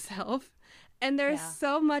hates himself, and there's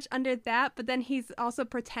so much under that, but then he's also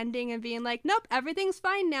pretending and being like, nope, everything's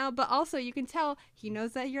fine now, but also you can tell he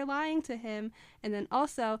knows that you're lying to him. And then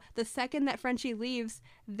also, the second that Frenchie leaves,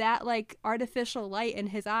 that, like, artificial light in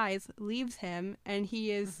his eyes leaves him, and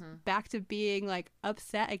he is back to being, like,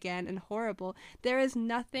 upset again and horrible. There is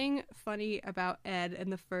nothing funny about Ed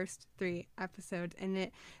in the first 3 episodes, and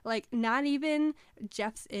it, like, not even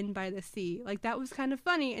Jeff's Inn by the Sea. Like, that was kind of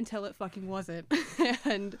funny until it fucking wasn't.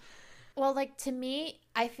 And well, like, to me,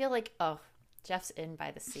 I feel like, Jeff's Inn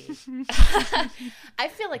by the Sea. I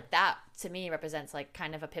feel like that, to me, represents, like,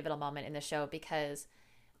 kind of a pivotal moment in the show, because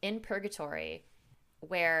in Purgatory,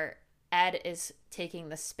 where Ed is taking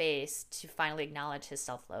the space to finally acknowledge his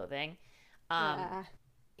self-loathing,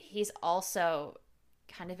 he's also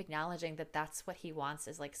kind of acknowledging that that's what he wants,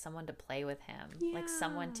 is, like, someone to play with him, like,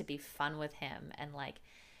 someone to be fun with him, and, like,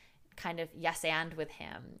 kind of yes and with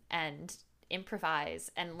him, and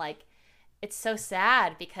improvise, and, like, it's so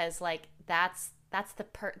sad because, like, that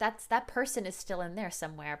person is still in there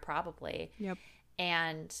somewhere, probably. Yep.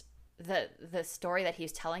 And the story that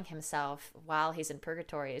he's telling himself while he's in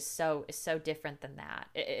purgatory is so different than that.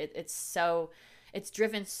 It's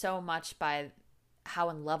driven so much by how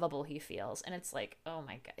unlovable he feels, and it's like, oh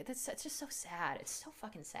my god, it's just so sad. It's so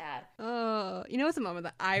fucking sad. Oh, you know what's a moment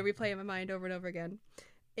that I replay in my mind over and over again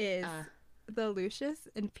is the Lucius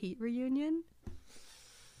and Pete reunion.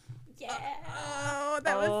 Yeah. Oh,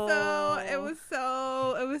 that was it was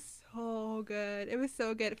so good. It was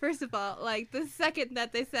so good. First of all, like, the second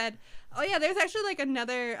that they said, oh yeah, there's actually, like,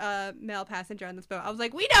 another male passenger on this boat, I was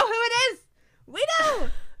like, we know who it is. We know.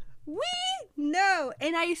 We know.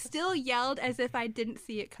 And I still yelled as if I didn't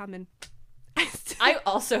see it coming. I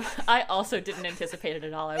also didn't anticipate it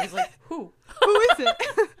at all. I was like, who? Who is it?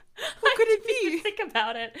 Who could it be? I didn't think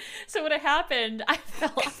about it. So when it happened, I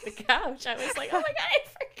fell off the couch. I was like, oh my god, I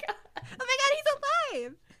forgot. Oh my god, he's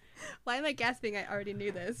alive! Why am I gasping? I already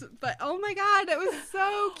knew this. But oh my god, it was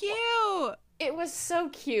so cute! It was so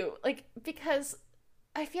cute. Like, because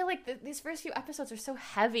I feel like these first few episodes are so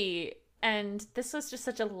heavy, and this was just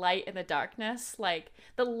such a light in the darkness. Like,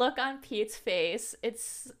 the look on Pete's face,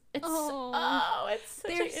 it's so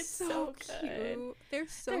cute. They're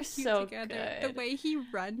so cute together. Good. The way he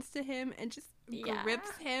runs to him and just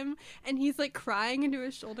grips him, and he's, like, crying into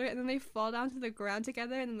his shoulder, and then they fall down to the ground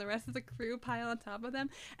together, and then the rest of the crew pile on top of them,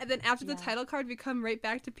 and then after the title card, we come right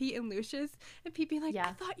back to Pete and Lucius, and Pete being like,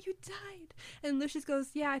 I thought you died, and Lucius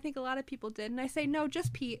goes, yeah, I think a lot of people did, and I say, no,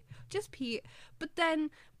 just Pete, but then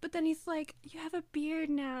he's like, you have a beard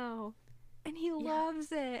now, and he loves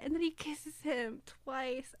loves it. And then he kisses him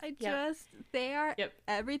twice. They are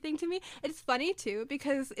everything to me. It's funny, too,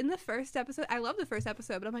 because in the first episode, I love the first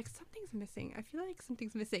episode, but I'm like, something's missing. I feel like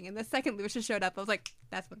something's missing. And the second Lucius showed up, I was like,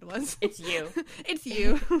 that's what it was. It's you. It's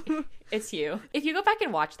you. It's you. If you go back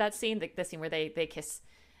and watch that scene, the scene where they kiss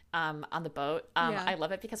on the boat, I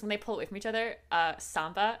love it because when they pull away from each other,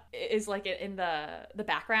 Samba is like in the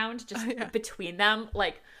background, just between them,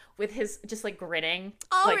 like with his just like grinning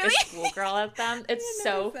like a schoolgirl at them. It's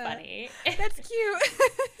so funny. That's cute.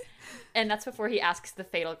 And that's before he asks the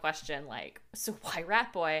fatal question, like, so why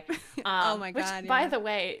Rat Boy? Oh my God. Which, by the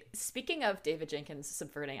way, speaking of David Jenkins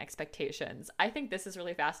subverting expectations, I think this is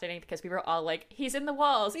really fascinating because we were all like, he's in the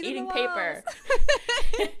walls eating paper.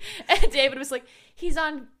 And David was like, he's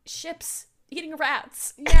on ships eating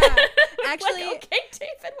rats. Yeah. Actually. Like, okay,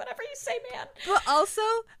 David, whatever you say, man. But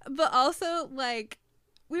also, like,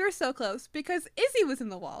 we were so close because Izzy was in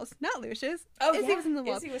the walls, not Lucius. Izzy was in the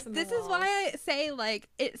walls. This is why I say, like,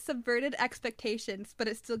 it subverted expectations, but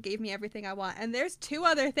it still gave me everything I want. And there's 2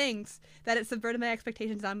 other things that it subverted my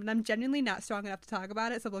expectations on, but I'm genuinely not strong enough to talk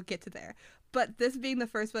about it, so we'll get to there. But this being the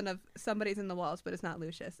first one of somebody's in the walls, but it's not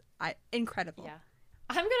Lucius. Incredible. Yeah.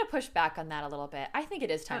 I'm going to push back on that a little bit. I think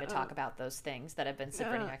it is time to talk about those things that have been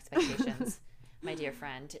subverting your expectations. My dear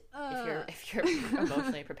friend, if you're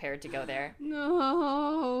emotionally prepared to go there.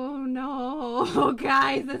 No,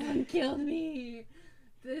 guys, this one killed me.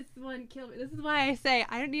 This is why I say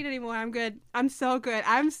I don't need any more. I'm good. I'm so good.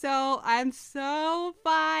 I'm so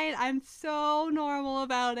fine. I'm so normal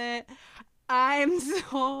about it. I'm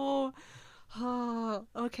so. Oh,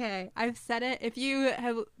 okay. I've said it. If you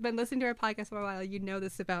have been listening to our podcast for a while, you know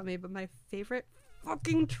this about me. But my favorite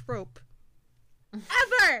fucking trope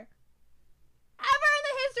ever in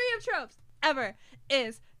the history of tropes ever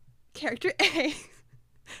is character A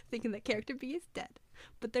thinking that character B is dead,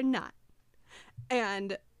 but they're not.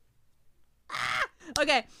 And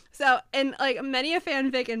okay, so in like many a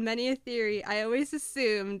fanfic and many a theory, I always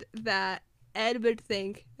assumed that Ed would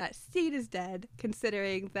think that Steed is dead,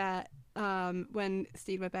 considering that when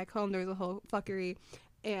Steed went back home, there was a whole fuckery,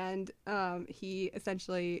 and he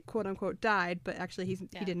essentially quote unquote died, but actually he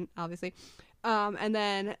didn't, obviously. And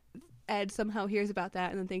then Ed somehow hears about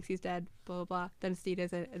that and then thinks he's dead, blah, blah, blah. Then Steed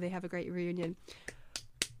isn't, and they have a great reunion.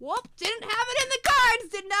 Whoop! Didn't have it in the cards!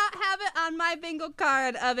 Did not have it on my bingo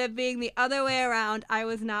card of it being the other way around. I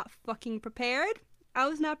was not fucking prepared. I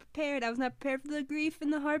was not prepared for the grief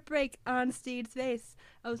and the heartbreak on Steed's face.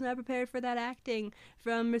 I was not prepared for that acting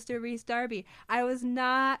from Mr. Rhys Darby. I was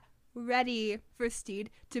not ready for Steed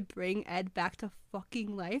to bring Ed back to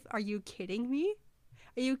fucking life. Are you kidding me?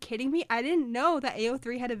 Are you kidding me? I didn't know that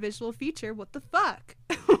AO3 had a visual feature. What the fuck?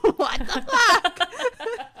 What the fuck?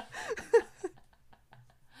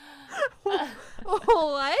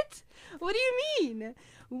 What? What do you mean?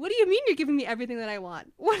 What do you mean you're giving me everything that I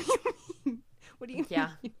want? What do you mean? What do you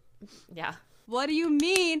mean? Yeah. What do you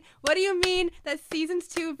mean? What do you mean that season's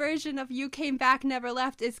 2 version of You Came Back Never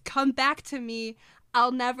Left is come back to me,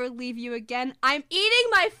 I'll never leave you again? I'm eating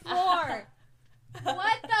my floor.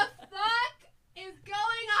 What the fuck is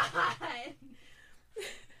going on?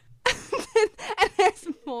 And there's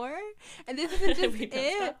more, and this isn't just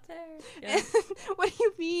it. Yeah. What do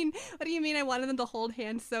you mean? What do you mean? I wanted them to hold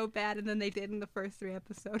hands so bad, and then they did in the first 3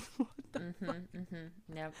 episodes. What the fuck?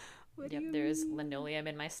 Yep. There's linoleum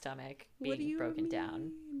in my stomach being broken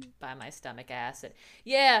down by my stomach acid.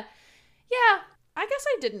 Yeah. I guess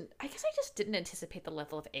I just didn't anticipate the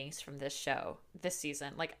level of angst from this show this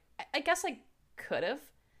season. Like, I guess I could have,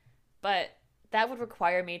 but that would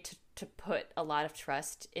require me to put a lot of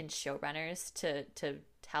trust in showrunners to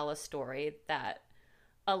tell a story that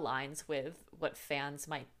aligns with what fans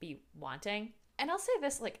might be wanting. And I'll say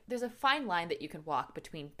this, like, there's a fine line that you can walk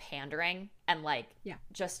between pandering and, like,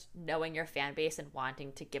 just knowing your fan base and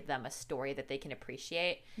wanting to give them a story that they can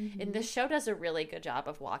appreciate. Mm-hmm. And this show does a really good job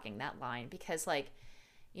of walking that line because, like,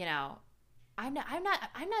 you know, I'm not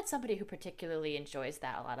somebody who particularly enjoys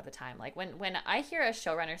that a lot of the time. Like, when I hear a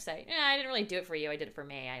showrunner say, I didn't really do it for you, I did it for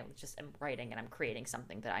me, I just am writing and I'm creating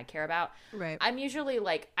something that I care about. Right. I'm usually,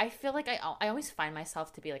 like, I feel like I always find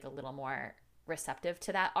myself to be, like, a little more receptive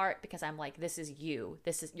to that art because I'm like, this is you.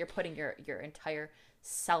 You're putting your entire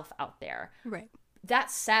self out there. Right.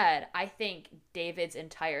 That said, I think David's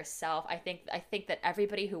entire self, I think that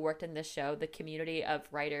everybody who worked in this show, the community of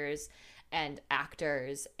writers and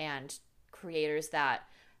actors and creators that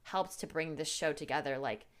helped to bring this show together,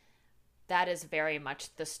 like, that is very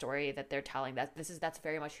much the story that they're telling. That's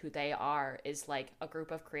very much who they are, is like a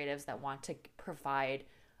group of creatives that want to provide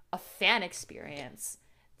a fan experience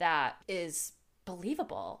that is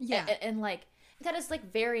believable. Yeah. And like, that is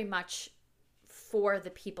like very much for the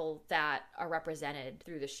people that are represented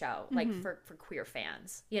through the show, like for queer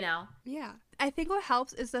fans, you know? Yeah. I think what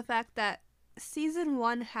helps is the fact that season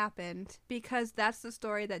 1 happened because that's the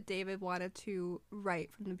story that David wanted to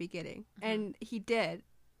write from the beginning. And he did.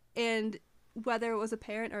 And whether it was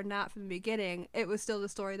apparent or not from the beginning, it was still the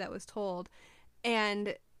story that was told.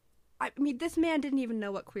 And I mean, this man didn't even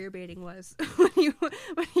know what queer baiting was when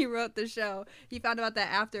he wrote the show. He found out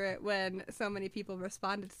that after it when so many people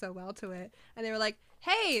responded so well to it. And they were like,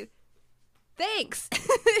 hey, thanks.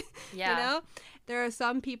 Yeah. You know? There are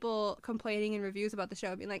some people complaining in reviews about the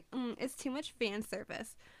show being like, it's too much fan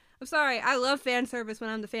service. I'm sorry, I love fan service when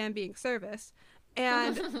I'm the fan being serviced.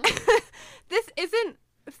 And this isn't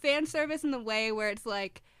fan service in the way where it's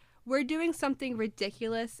like, we're doing something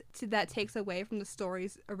ridiculous that takes away from the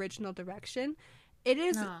story's original direction. It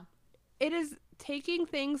is taking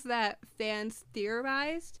things that fans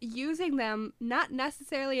theorized, using them not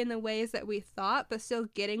necessarily in the ways that we thought, but still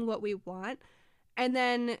getting what we want, and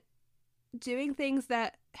then doing things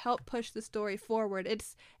that help push the story forward. It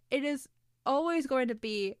is always going to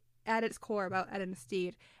be at its core about Ed and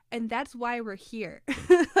Steed, and that's why we're here.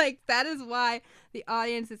 Like, that is why the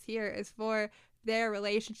audience is here, is for their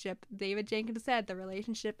relationship. David Jenkins said the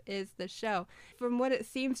relationship is the show. From what it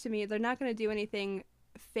seems to me, they're not going to do anything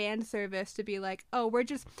fan service to be like, oh, we're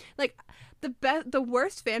just like, the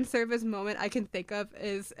worst fan service moment I can think of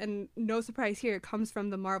is, and no surprise here, it comes from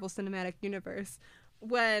the Marvel Cinematic Universe,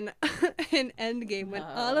 when in Endgame, when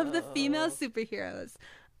all of the female superheroes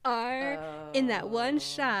are in that one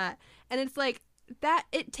shot, and it's like, that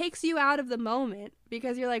it takes you out of the moment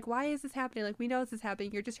because you're like, why is this happening? Like, we know this is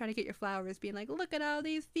happening. You're just trying to get your flowers, being like, look at all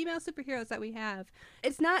these female superheroes that we have.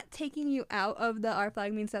 It's not taking you out of the Our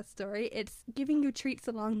Flag Means Death story. It's giving you treats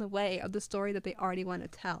along the way of the story that they already want to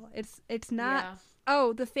tell. It's not,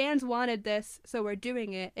 oh, the fans wanted this, so we're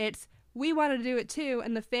doing it. It's, we want to do it too,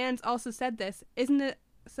 and the fans also said this. Isn't it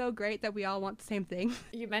so great that we all want the same thing?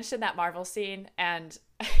 You mentioned that Marvel scene, and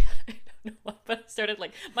but I started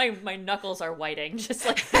like my knuckles are whiting just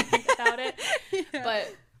like thinking about it. Yeah.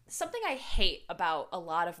 But something I hate about a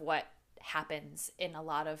lot of what happens in a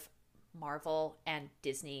lot of Marvel and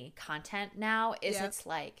Disney content now is it's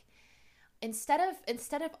like, instead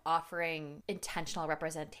of offering intentional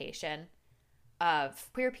representation of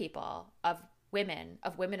queer people, of women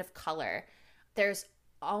of color, there's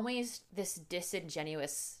always this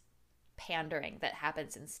disingenuous pandering that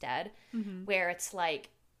happens instead, where it's like,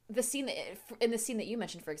 in the scene that you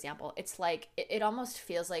mentioned, for example, it's like it almost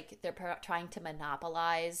feels like they're trying to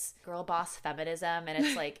monopolize girl boss feminism, and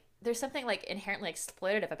it's like there's something like inherently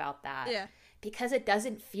exploitative about that. Yeah. Because it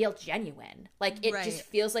doesn't feel genuine. Like, it just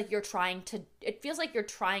feels like you're trying to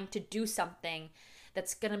do something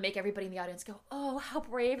that's gonna make everybody in the audience go, "Oh, how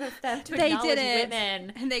brave of them to acknowledge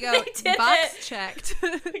women!" And they go, "Box checked." Yeah,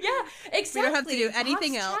 exactly. We don't have to do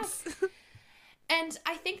anything else. And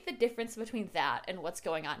I think the difference between that and what's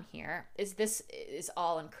going on here is this is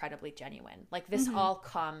all incredibly genuine. Like, this all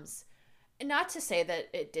comes, not to say that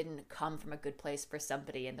it didn't come from a good place for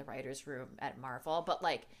somebody in the writer's room at Marvel, but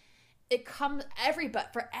like, it comes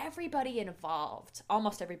for everybody involved,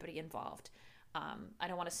 almost everybody involved. I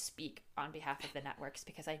don't want to speak on behalf of the networks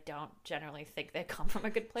because I don't generally think they come from a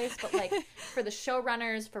good place, but like for the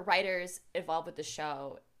showrunners, for writers involved with the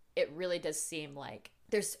show, it really does seem like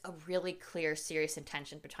there's a really clear, serious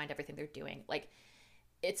intention behind everything they're doing. Like,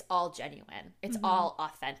 it's all genuine. It's all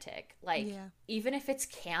authentic. Like, even if it's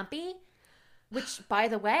campy, which, by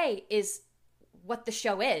the way, is what the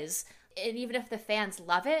show is, and even if the fans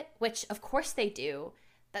love it, which of course they do,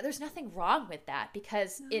 that there's nothing wrong with that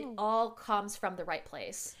because it all comes from the right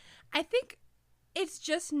place. I think it's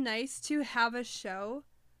just nice to have a show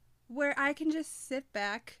where I can just sit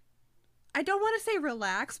back. I don't want to say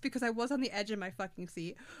relax because I was on the edge of my fucking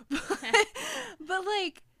seat, but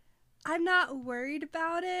like, I'm not worried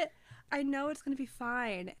about it. I know it's going to be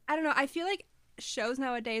fine. I don't know. I feel like shows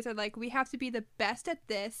nowadays are like, we have to be the best at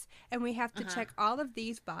this and we have to check all of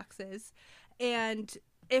these boxes. And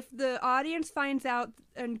if the audience finds out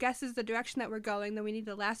and guesses the direction that we're going, then we need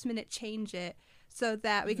to last minute change it so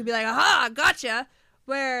that we can be like, aha, gotcha.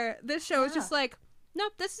 Where this show is just like,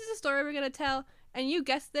 nope, this is a story we're going to tell. And you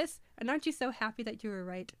guessed this, and aren't you so happy that you were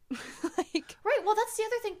right? Right, well, that's the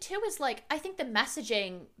other thing, too, is, like, I think the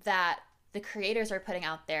messaging that the creators are putting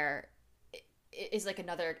out there is, like,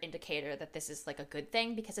 another indicator that this is, like, a good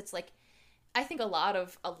thing, because it's, like, I think a lot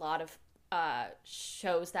of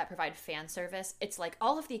shows that provide fan service, it's, like,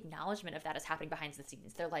 all of the acknowledgement of that is happening behind the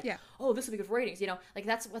scenes. They're like, oh, this will be good for ratings, you know? Like,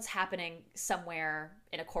 that's what's happening somewhere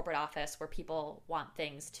in a corporate office where people want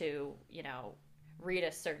things to, you know, read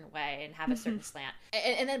a certain way and have a certain slant.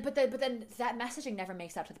 And then but then that messaging never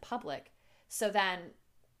makes out to the public. So then,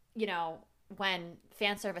 you know, when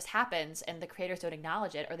fan service happens and the creators don't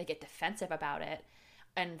acknowledge it, or they get defensive about it,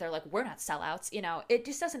 and they're like, we're not sellouts, you know, it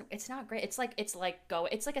just doesn't, it's not great. It's like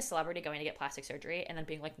a celebrity going to get plastic surgery and then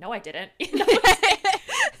being like, no, I didn't. You know,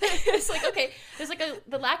 it's like, okay, there's like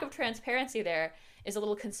the lack of transparency there is a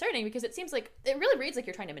little concerning, because it seems like it really reads like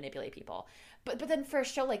you're trying to manipulate people. But then for a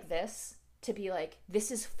show like this to be like,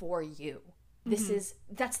 this is for you. This is,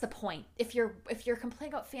 that's the point. If you're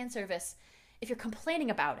complaining about fan service, if you're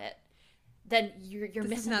complaining about it, then you're this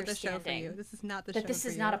misunderstanding. Is not the show for you. This is not the show. That this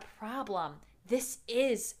is you. not a problem. This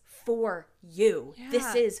is for you. Yeah.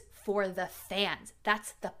 This is for the fans.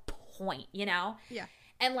 That's the point, you know? Yeah.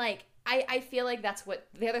 And like, I feel like that's what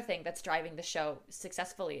the other thing that's driving the show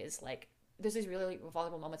successfully is, like, there's these really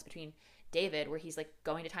vulnerable moments between David where he's like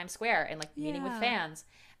going to Times Square and like meeting with fans,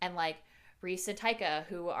 and like Reese and Taika,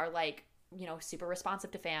 who are like, you know, super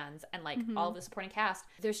responsive to fans, and like all of the supporting cast.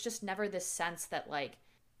 There's just never this sense that like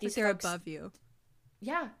these they're folks, above you.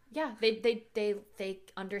 Yeah. They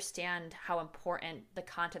understand how important the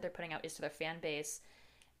content they're putting out is to their fan base,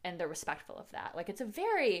 and they're respectful of that. Like,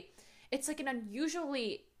 it's like an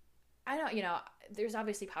unusually, I don't, you know, there's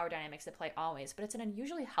obviously power dynamics that play always, but it's an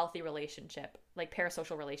unusually healthy relationship, like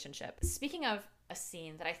parasocial relationship. Speaking of a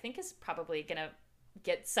scene that I think is probably gonna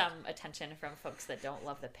get some attention from folks that don't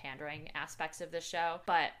love the pandering aspects of this show,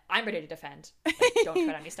 but I'm ready to defend, like, Don't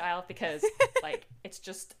Tread on Me style, because like, it's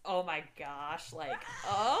just, oh my gosh, like,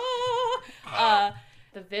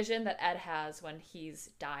 the vision that Ed has when he's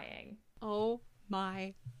dying. Oh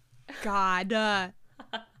my god.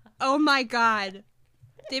 Oh my god.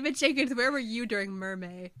 David Jenkins, where were you during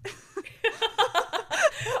Mermaid?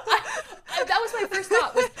 That was my first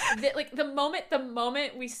thought. Was like the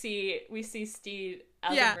moment we see Steed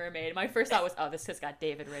as a mermaid, my first thought was, oh, this has got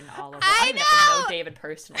David written all over it. I don't even have to know David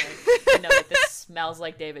personally to know that this smells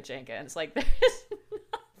like David Jenkins. Like, there's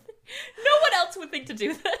no one else would think to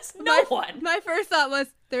do this. No one. My first thought was,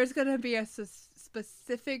 there's gonna be a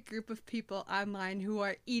specific group of people online who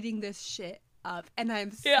are eating this shit up, and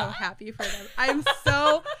I'm so happy for them. I'm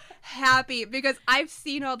so happy, because I've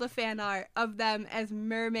seen all the fan art of them as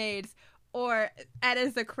mermaids or Ed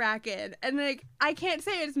as the Kraken, and like, I can't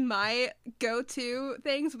say it's my go-to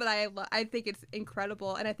things, but I think it's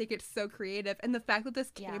incredible, and I think it's so creative. And the fact that this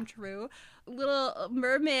came true, little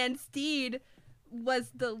merman Steed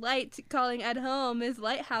was the light calling Ed home, his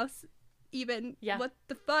lighthouse even. What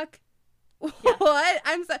the fuck? What?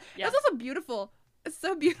 I'm so that's also beautiful. It's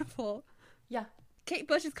so beautiful. Yeah. Kate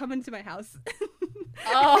Bush is coming to my house.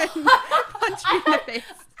 Oh. Punch me in the face.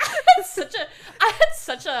 I had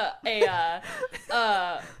such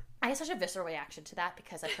a visceral reaction to that,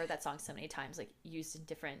 because I've heard that song so many times, like used in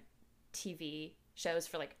different TV shows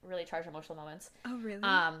for like really charged emotional moments. Oh, really?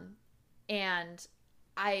 And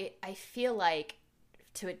I feel like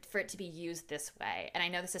for it to be used this way, and I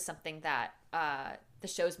know this is something that the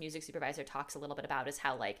show's music supervisor talks a little bit about, is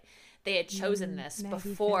how like they had chosen this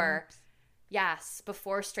before. Yes,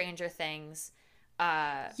 before Stranger Things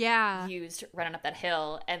used Running Up That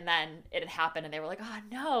Hill, and then it had happened, and they were like, oh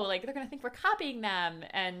no, like, they're going to think we're copying them,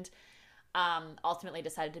 and ultimately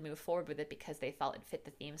decided to move forward with it because they felt it fit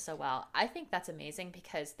the theme so well. I think that's amazing,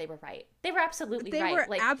 because they were right. They were absolutely right.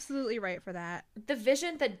 They were absolutely right for that. The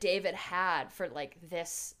vision that David had for, like,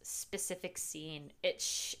 this specific scene,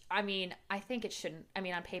 I mean, I think it shouldn't, I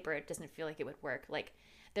mean, on paper, it doesn't feel like it would work. Like,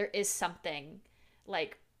 there is something,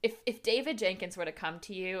 like, if David Jenkins were to come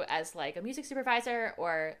to you as like a music supervisor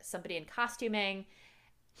or somebody in costuming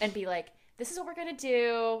and be like, this is what we're going to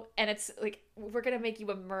do, and it's like, we're going to make you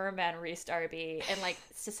a merman, Reese Darby, and like,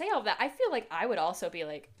 to say all of that, I feel like I would also be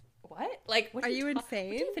like, what? Like, what are you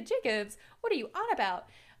insane? David Jenkins, what are you on about?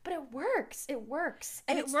 But it works. It works.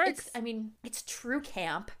 And it works. I mean, it's true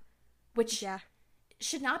camp, which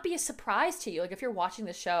should not be a surprise to you. Like, if you're watching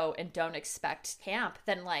the show and don't expect camp,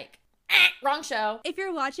 then like, wrong show. If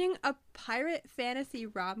you're watching a pirate fantasy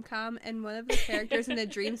rom-com and one of the characters in the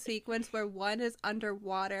dream sequence where one is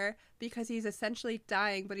underwater because he's essentially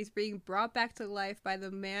dying, but he's being brought back to life by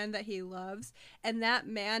the man that he loves, and that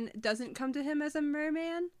man doesn't come to him as a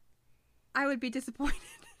merman, I would be disappointed.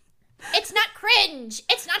 It's not cringe!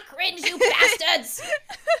 It's not cringe, you bastards!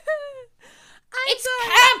 It's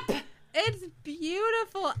camp! It's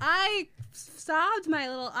beautiful. I sobbed my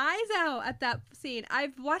little eyes out at that scene.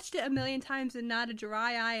 I've watched it a million times and not a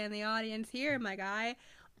dry eye in the audience here, my guy.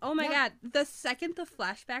 Oh my god. The second the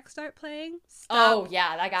flashbacks start playing, stop. Oh,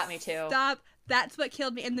 yeah, that got me too. Stop. That's what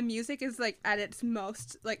killed me. And the music is like at its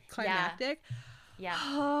most like climactic. Yeah.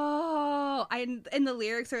 Oh, and the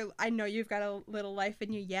lyrics are, I know you've got a little life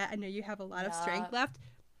in you yet. I know you have a lot of strength left.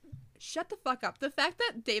 Shut the fuck up. The fact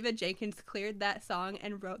that David Jenkins cleared that song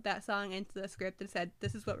and wrote that song into the script and said,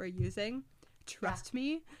 this is what we're using. Trust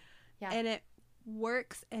me. Yeah. And it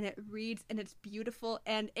works and it reads and it's beautiful.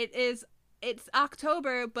 And it's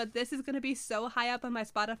October, but this is going to be so high up on my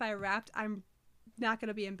Spotify Wrapped. I'm not going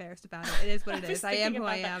to be embarrassed about it. It is what it is. I am who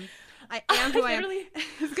I am. I am who I am.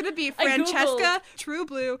 It's going to be Francesca, True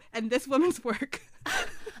Blue, and this woman's work.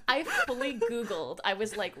 I fully Googled. I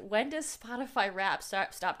was like, when does Spotify Wrapped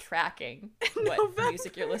stop tracking what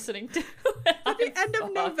music you're listening to? At the end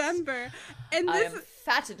of November. And I am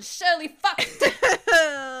fat and surely fucked.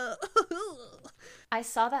 I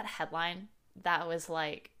saw that headline that was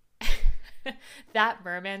like, that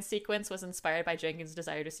merman sequence was inspired by Jenkins'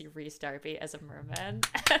 desire to see Rhys Darby as a merman.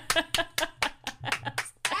 As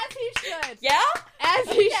he should. Yeah? As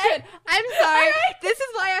he should. I'm sorry. Right. This is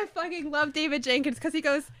why I fucking love David Jenkins, because he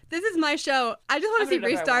goes, this is my show. I just want to see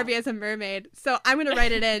Rhys Darby as a mermaid, so I'm going to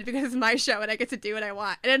write it in because it's my show and I get to do what I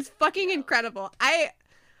want. And it's fucking incredible. I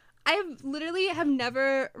literally have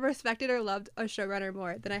never respected or loved a showrunner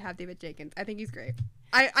more than I have David Jenkins. I think he's great.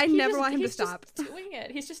 I never want him to stop. He's just doing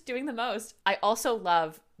it. He's just doing the most. I also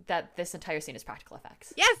love that this entire scene is practical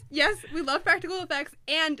effects. Yes, we love practical effects,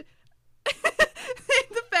 and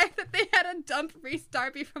the fact that they had to dump Rhys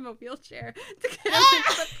Darby from a wheelchair to get him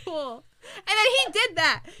into the pool. And then he did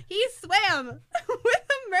that. He swam with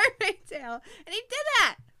a mermaid tail, and he did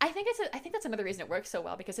that. I think that's another reason it works so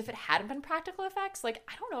well, because if it hadn't been practical effects, like,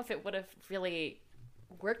 I don't know if it would have really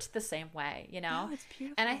worked the same way, you know? No, it's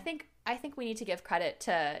beautiful. And I think we need to give credit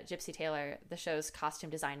to Gypsy Taylor, the show's costume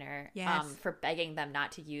designer, for begging them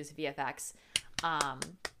not to use VFX,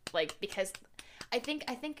 because I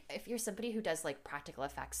think if you're somebody who does like practical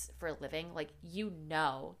effects for a living, like, you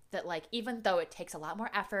know that, like, even though it takes a lot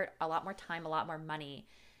more effort, a lot more time, a lot more money,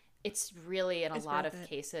 it's really in a lot of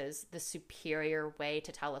cases the superior way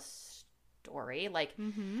to tell a story. Like,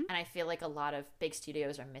 and I feel like a lot of big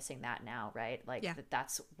studios are missing that now, right? Like,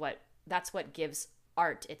 that's what gives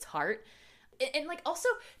art its heart. And like, also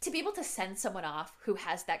to be able to send someone off who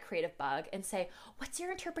has that creative bug and say, what's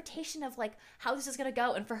your interpretation of like how this is going to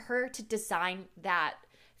go? And for her to design that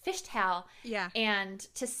fishtail and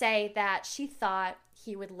to say that she thought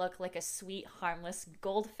he would look like a sweet, harmless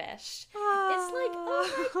goldfish. It's like, oh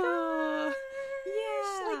my gosh.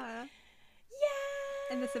 Yeah. Like,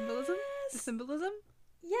 yeah. And the symbolism?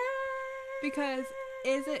 Yeah. Because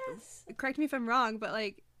correct me if I'm wrong, but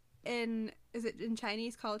like, is it in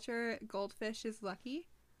Chinese culture, goldfish is lucky?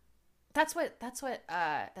 That's what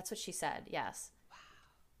she said. Yes.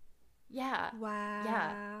 Yeah.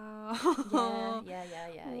 Wow. Yeah.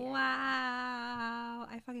 Wow.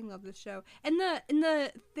 I fucking love this show. And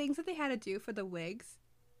the things that they had to do for the wigs,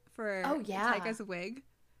 for Taika's wig.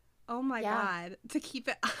 Oh my god. To keep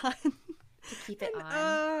it on.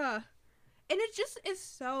 And it just is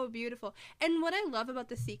so beautiful. And what I love about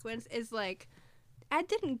the sequence is, like, Ed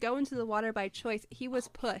didn't go into the water by choice. He was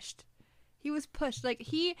pushed. Like,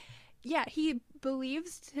 he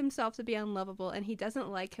believes himself to be unlovable, and he doesn't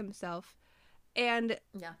like himself. And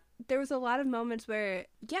there was a lot of moments where,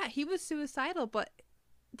 he was suicidal, but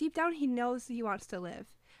deep down he knows he wants to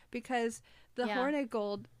live. Because the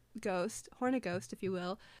Hornigold ghost, if you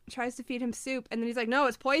will, tries to feed him soup, and then he's like, no,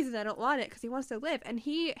 it's poison, I don't want it, because he wants to live. And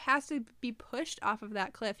he has to be pushed off of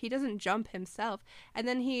that cliff. He doesn't jump himself. And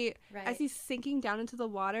then as he's sinking down into the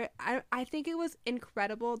water, I think it was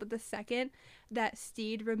incredible that the second that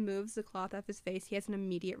Steed removes the cloth off his face, he has an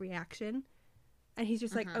immediate reaction. And he's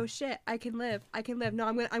just like, oh shit, I can live. No,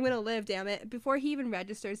 I'm gonna live, damn it. Before he even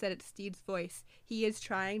registers that it's Steed's voice, he is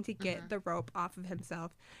trying to get the rope off of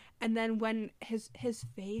himself. And then when his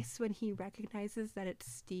face, when he recognizes that it's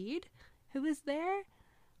Steed who is there,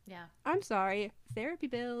 I'm sorry, therapy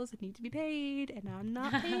bills need to be paid, and I'm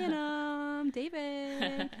not paying them.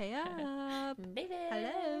 David, pay up. David,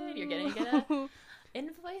 hello. You're gonna get a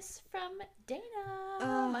invoice from Dana.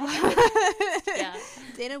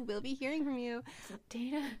 Dana will be hearing from you.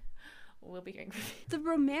 We'll be hearing from you. The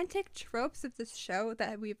romantic tropes of this show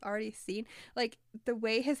that we've already seen, like the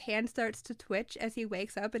way his hand starts to twitch as he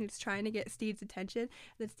wakes up and he's trying to get Steed's attention,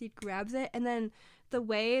 then Steed grabs it, and then the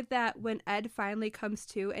way that when Ed finally comes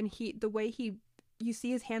to, and you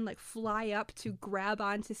see his hand like fly up to grab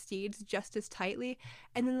onto Steed's just as tightly,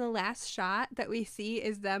 and then the last shot that we see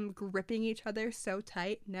is them gripping each other so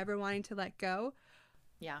tight, never wanting to let go.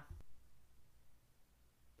 Yeah.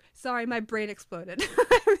 Sorry, my brain exploded.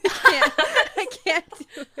 I can't do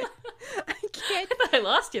it. I can't. I thought I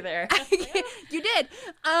lost you there. You did.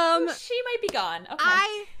 She might be gone.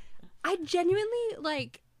 Okay. I genuinely,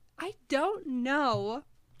 like, I don't know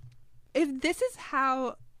if this is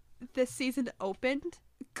how this season opened.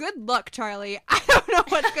 Good luck, Charlie. I don't know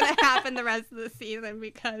what's going to happen the rest of the season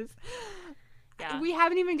because we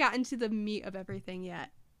haven't even gotten to the meat of everything yet.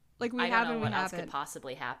 Like, I don't know what else could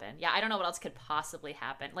possibly happen. Yeah, I don't know what else could possibly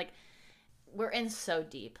happen. Like, we're in so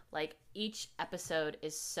deep. Like, each episode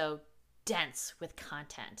is so dense with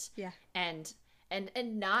content. Yeah. And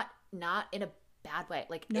not in a bad way.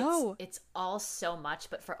 Like, no. It's all so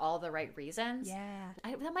much, but for all the right reasons. Yeah.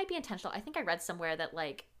 That might be intentional. I think I read somewhere that,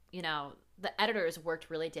 like, you know, the editors worked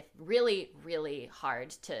really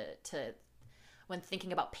hard to when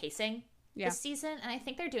thinking about pacing this season, and I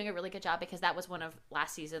think they're doing a really good job because that was one of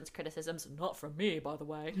last season's criticisms. Not from me, by the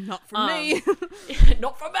way. Not from me.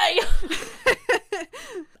 Not from me.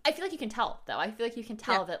 I feel like you can tell, though. I feel like you can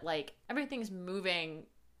tell that, like, everything's moving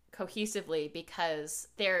cohesively because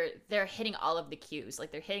they're hitting all of the cues.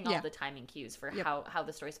 Like, they're hitting all the timing cues for how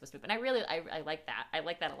the story's supposed to move. And I like that. I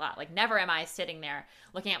like that a lot. Like, never am I sitting there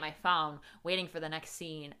looking at my phone waiting for the next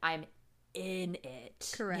scene. I'm in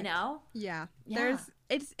it. Correct. You know? Yeah.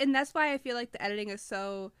 And that's why I feel like the editing is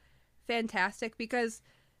so fantastic, because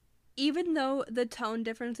even though the tone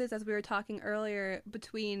differences, as we were talking earlier,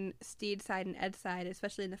 between Steed's side and Ed's side,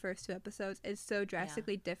 especially in the first 2 episodes, is so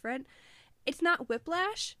drastically different, it's not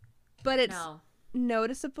whiplash, but it's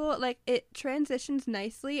noticeable. Like, it transitions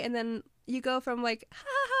nicely, and then you go from, like, ha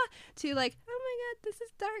ha, to, like, oh my god, this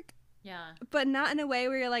is dark. Yeah. But not in a way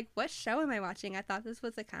where you're like, what show am I watching? I thought this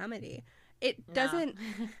was a comedy. It doesn't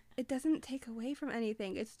it doesn't take away from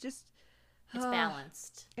anything. It's just it's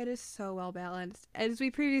balanced. It is so well balanced. As we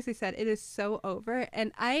previously said, it is so over,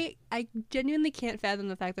 and I genuinely can't fathom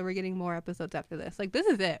the fact that we're getting more episodes after this. Like, this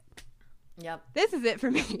is it. Yep. This is it for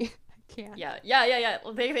me. I can't. Yeah.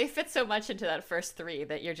 Well, they fit so much into that first 3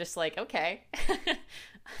 that you're just like, okay.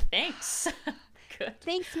 Thanks. Good.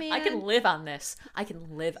 Thanks, man. I can live on this.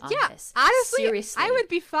 This. Honestly, seriously, I would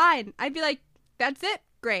be fine. I'd be like, that's it?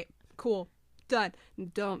 Great. Cool. Done.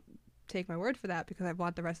 Don't take my word for that because I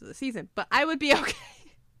want the rest of the season. But I would be okay.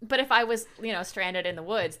 But if I was, stranded in the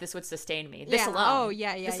woods, this would sustain me. This alone. Oh,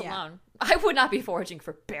 yeah. This alone. I would not be foraging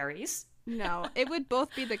for berries. No, it would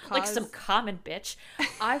both be the cause. Like some common bitch.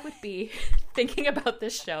 I would be thinking about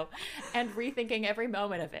this show and rethinking every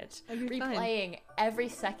moment of it. Replaying every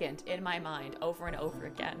second in my mind over and over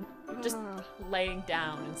again. Just laying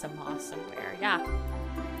down in some moss somewhere. Yeah.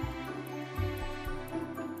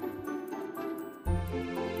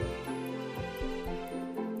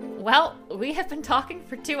 Well, we have been talking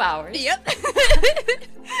for 2 hours. Yep.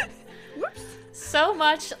 Whoops. So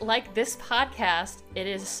much like this podcast, it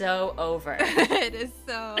is so over. It is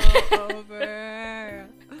so over.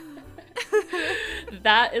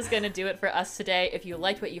 That is going to do it for us today. If you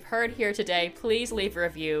liked what you've heard here today, please leave a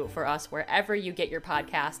review for us wherever you get your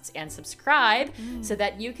podcasts and subscribe so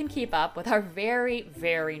that you can keep up with our very,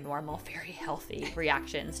 very normal, very healthy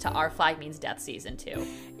reactions to Our Flag Means Death Season 2.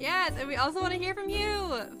 Yes, and we also want to hear from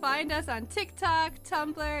you. Find us on TikTok,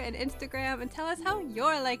 Tumblr, and Instagram and tell us how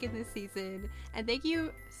you're liking this season. And thank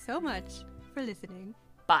you so much for listening.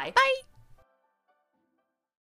 Bye. Bye.